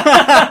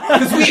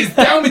 Because we is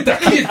down with the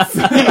kids.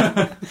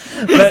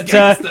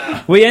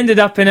 we ended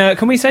up in a...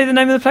 Can we say the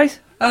name of the place?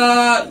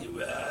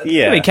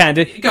 Yeah. We can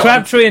do. Go on.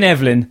 Crabtree and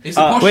Evelyn. It's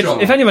a posh Which,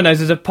 shop. if anyone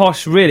knows, is a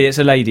posh, really, it's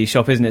a lady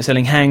shop, isn't it?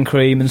 Selling hand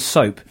cream and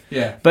soap.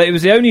 Yeah. But it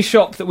was the only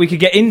shop that we could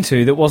get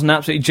into that wasn't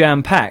absolutely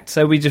jam-packed,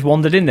 so we just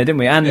wandered in there, didn't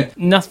we? And Yeah.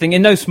 nothing,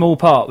 in no small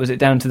part was it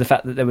down to the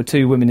fact that there were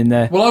two women in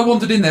there. Well, I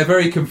wandered in there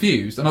very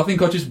confused, and I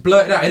think I just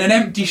blurted out in an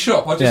empty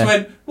shop. I just Yeah.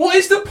 went, "What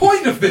is the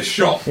point of this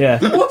shop? Yeah.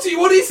 What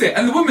is it?"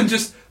 And the woman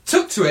just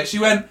took to it. She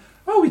went,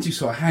 "Oh, we do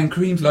sort of hand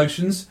creams,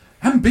 lotions,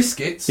 and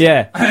biscuits."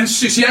 Yeah. And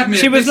she had me.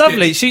 She at was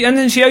biscuits. lovely. And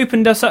then she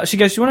opened us up. She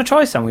goes, "Do you want to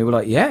try some?" We were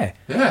like, "Yeah."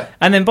 Yeah.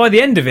 And then by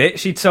the end of it,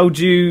 she'd sold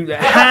you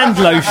hand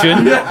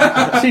lotion.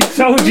 She'd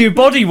sold you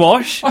body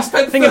wash. I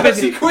spent Think of it-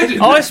 30 quid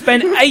in I there.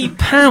 spent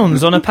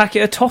 £8 on a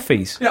packet of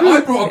toffees. Yeah,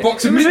 I brought a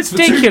box of It was mints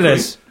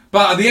ridiculous. for £2.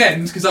 But at the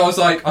end, because I was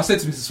like, I said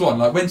to Mr. Swan,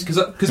 like, because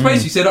basically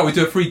he said, "Oh, we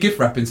do a free gift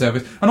wrapping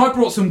service," and I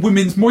brought some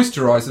women's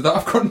moisturiser that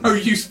I've got no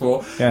use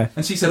for. Yeah.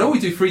 And she said, "Oh, we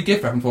do free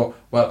gift wrapping." I thought,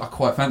 well, I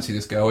quite fancy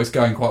this girl. It's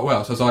going quite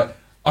well. So I was like,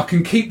 I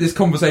can keep this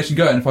conversation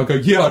going if I go,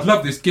 "Yeah, I'd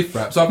love this gift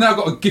wrap." So I've now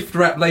got a gift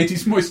wrap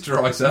ladies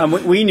moisturiser. And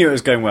we knew it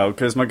was going well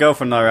because my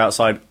girlfriend and I were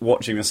outside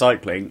watching the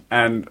cycling,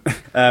 and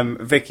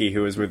Vicky,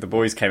 who was with the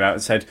boys, came out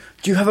and said,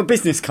 "Do you have a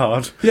business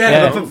card?"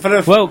 Yeah. For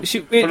the- Well,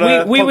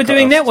 we the were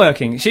doing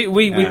podcast. networking.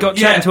 We got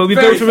Yeah, chatting to her. We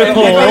very built a fair.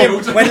 rapport.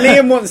 Yeah. When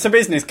Liam wants a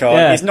business card,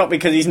 Yeah. it's not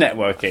because he's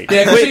networking.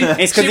 Yeah, 'cause she- It's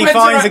she because he went to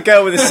finds a wrap-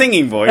 girl with a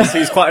singing voice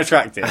who's quite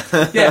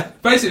attractive. Yeah,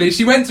 basically,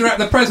 she went to wrap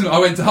the present. I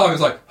went to Harvey. I was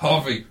like,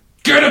 "Harvey,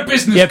 get a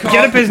business Yeah, card.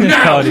 get a business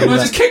now!" card, And I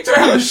yeah. just kicked her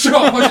out of the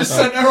shop. I just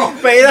sent her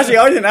off. But actually,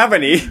 I didn't have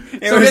any.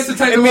 So we had to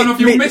take the one off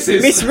your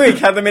missus. Miss Rig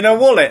had them in her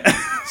wallet.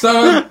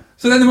 So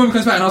then the woman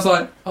comes back and I was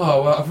like,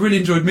 "Oh, well, I've really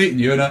enjoyed meeting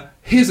you, and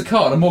here's a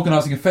card. I'm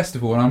organising a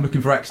festival and I'm looking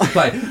for acts to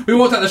play." We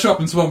walked out the shop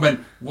and someone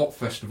went, "What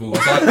festival?" I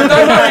was like,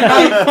 "Don't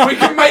worry, mate, we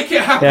can make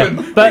it Yeah.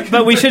 happen."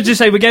 But we should just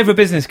say we gave her a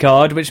business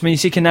card, which means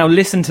she can now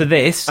listen to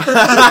this.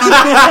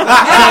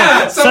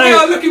 Yeah, so we So-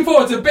 are looking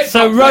forward to Bit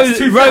so Pop Rose-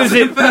 Fest Rose-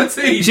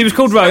 2013. she was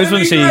called It's Rose, gonna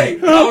wasn't be she? great.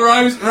 Oh,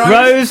 Rose.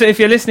 Rose, if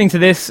you're listening to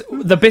this,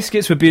 the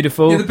biscuits were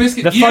beautiful. Yeah, the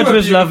biscuit- the you fudge were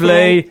was beautiful.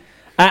 lovely.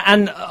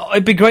 And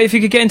it'd be great if you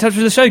could get in touch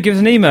with the show. Give us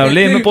an email,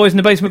 Liam at Boys in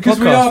the Basement Because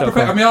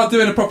Podcast. we are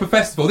doing a proper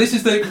festival. This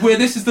is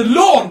the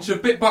launch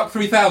of BitBuck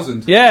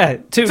 3000. Yeah,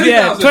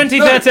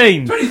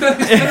 2013. 2013. It's going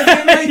to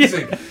be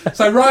amazing.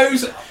 So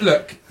Rose,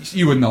 look,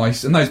 you were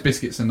nice, and those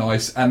biscuits are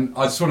nice, and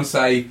I just want to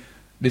say,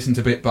 listen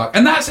to BitBuck,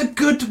 and that's a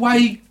good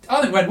way. I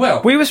think it went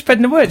well. We were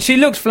spreading the word. She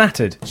looked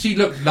flattered. She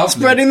looked lovely.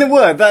 Spreading the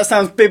word, that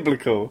sounds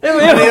biblical.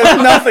 There's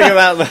nothing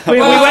about that. We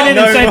went in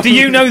and said, do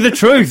you know the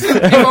truth?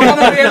 If I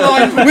want to be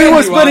aligned with We were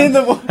anyone, spreading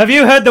the word. Have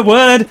you heard the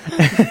word?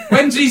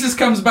 when Jesus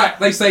comes back,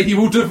 they say he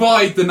will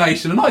divide the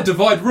nation, and I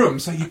divide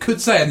rooms. So you could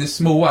say in this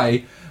small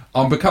way,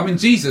 I'm becoming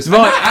Jesus.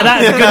 Right,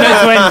 that's a good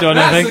note to end on,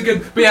 I That's think. a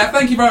good. But yeah,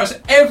 thank you very much,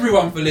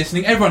 everyone, for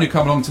listening. Everyone who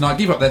come along tonight,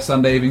 give up their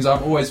Sunday evenings.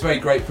 I'm always very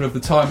grateful of the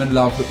time and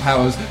love that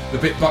powers the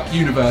BitBuck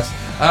universe.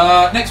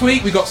 Next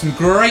week we've got some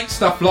great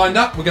stuff lined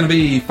up. We're going to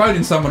be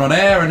phoning someone on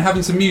air and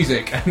having some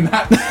music, and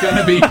that's going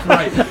to be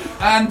great.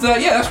 And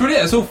yeah, that's really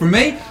it. That's all from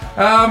me.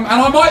 And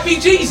I might be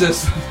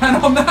Jesus. And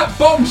on that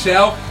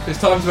bombshell,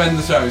 it's time to end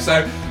the show.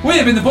 So we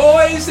have been the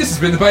boys. This has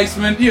been the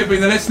basement. You have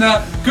been the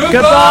listener.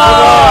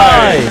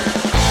 Goodbye.